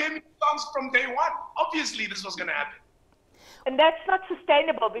you never gave me a chance from day one. Obviously, this was going to happen. And that's not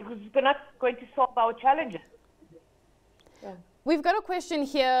sustainable because we're not going to solve our challenges. Yeah. We've got a question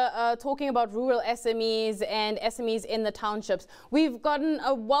here talking about rural SMEs and SMEs in the townships. We've gotten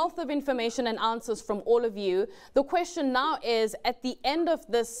a wealth of information and answers from all of you. The question now is, at the end of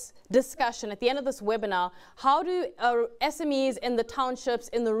this discussion, at the end of this webinar, how do SMEs in the townships,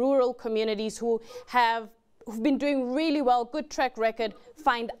 in the rural communities who've been doing really well, good track record,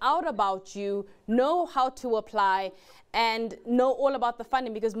 find out about you, know how to apply, and know all about the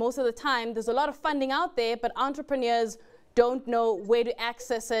funding? Because most of the time, there's a lot of funding out there, but entrepreneurs don't know where to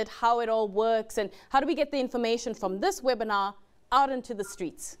access it, how it all works, and how do we get the information from this webinar out into the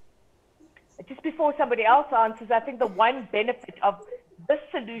streets? Just before somebody else answers, I think the one benefit of this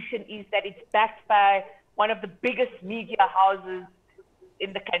solution is that it's backed by one of the biggest media houses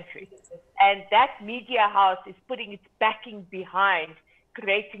in the country. And that media house is putting its backing behind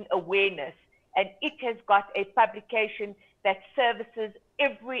creating awareness. And it has got a publication that services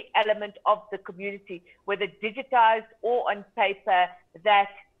every element of the community, whether digitized or on paper, that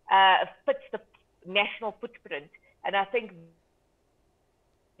fits the national footprint. And I think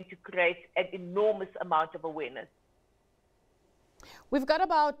to create an enormous amount of awareness. We've got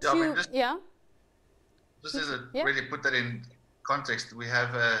about Just as really put that in context, we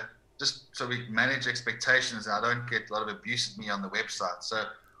have just so we manage expectations and I don't get a lot of abuse at me on the website. So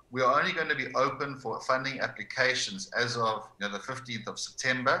we are only going to be open for funding applications as of the 15th of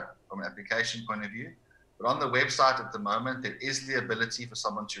September from an application point of view. But on the website at the moment, there is the ability for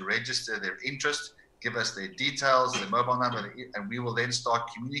someone to register their interest, give us their details, their mobile number, and we will then start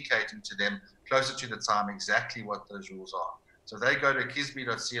communicating to them closer to the time exactly what those rules are. So they go to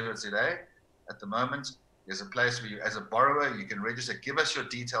kisby.co.za. At the moment, there's a place where you, as a borrower, you can register, give us your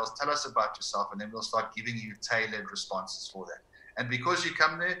details, tell us about yourself, and then we'll start giving you tailored responses for that. And because you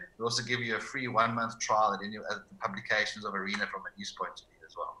come there, we'll also give you a free 1-month trial at any of the publications of Arena from a news point of view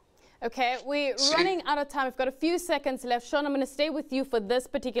as well. Okay, we're running out of time. We've got a few seconds left. Sean, I'm going to stay with you for this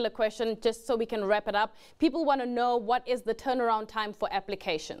particular question just so we can wrap it up. People want to know, what is the turnaround time for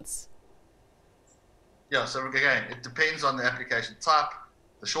applications? Yeah, so again, it depends on the application type.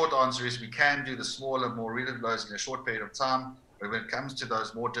 The short answer is we can do the smaller, more relative loans in a short period of time. But when it comes to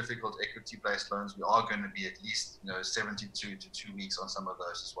those more difficult equity-based loans, we are going to be at least 72 to 2 weeks on some of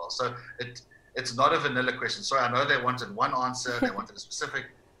those as well. So it's not a vanilla question. Sorry, I know they wanted one answer, they wanted a specific.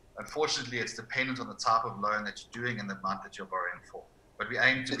 Unfortunately, it's dependent on the type of loan that you're doing and the amount that you're borrowing for. But we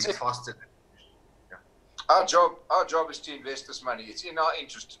aim to be faster. Yeah. Our job is to invest this money. It's in our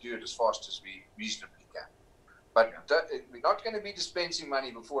interest to do it as fast as we reasonably can. But we're not going to be dispensing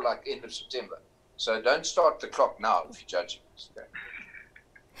money before like end of September. So don't start the clock now if you're judging us. Okay?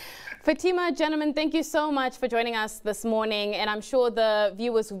 Fatima, gentlemen, thank you so much for joining us this morning. And I'm sure the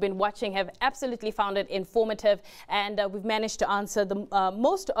viewers who've been watching have absolutely found it informative. And we've managed to answer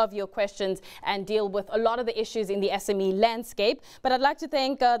most of your questions and deal with a lot of the issues in the SME landscape. But I'd like to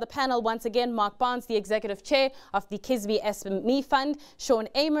thank the panel once again, Mark Barnes, the Executive Chair of the Kisby SME Fund, Sean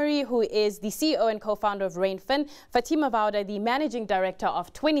Emery, who is the CEO and co-founder of Rainfin, Fatima Vawda, the Managing Director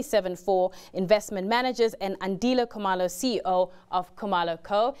of 27/4 Investment Managers, and Andile Khumalo, CEO of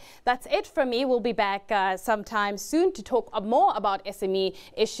KhumaloCo. That's it from me. We'll be back sometime soon to talk more about SME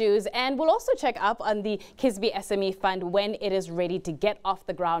issues, and we'll also check up on the Kisby SME Fund when it is ready to get off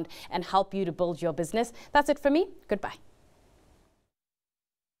the ground and help you to build your business. That's it from me. Goodbye.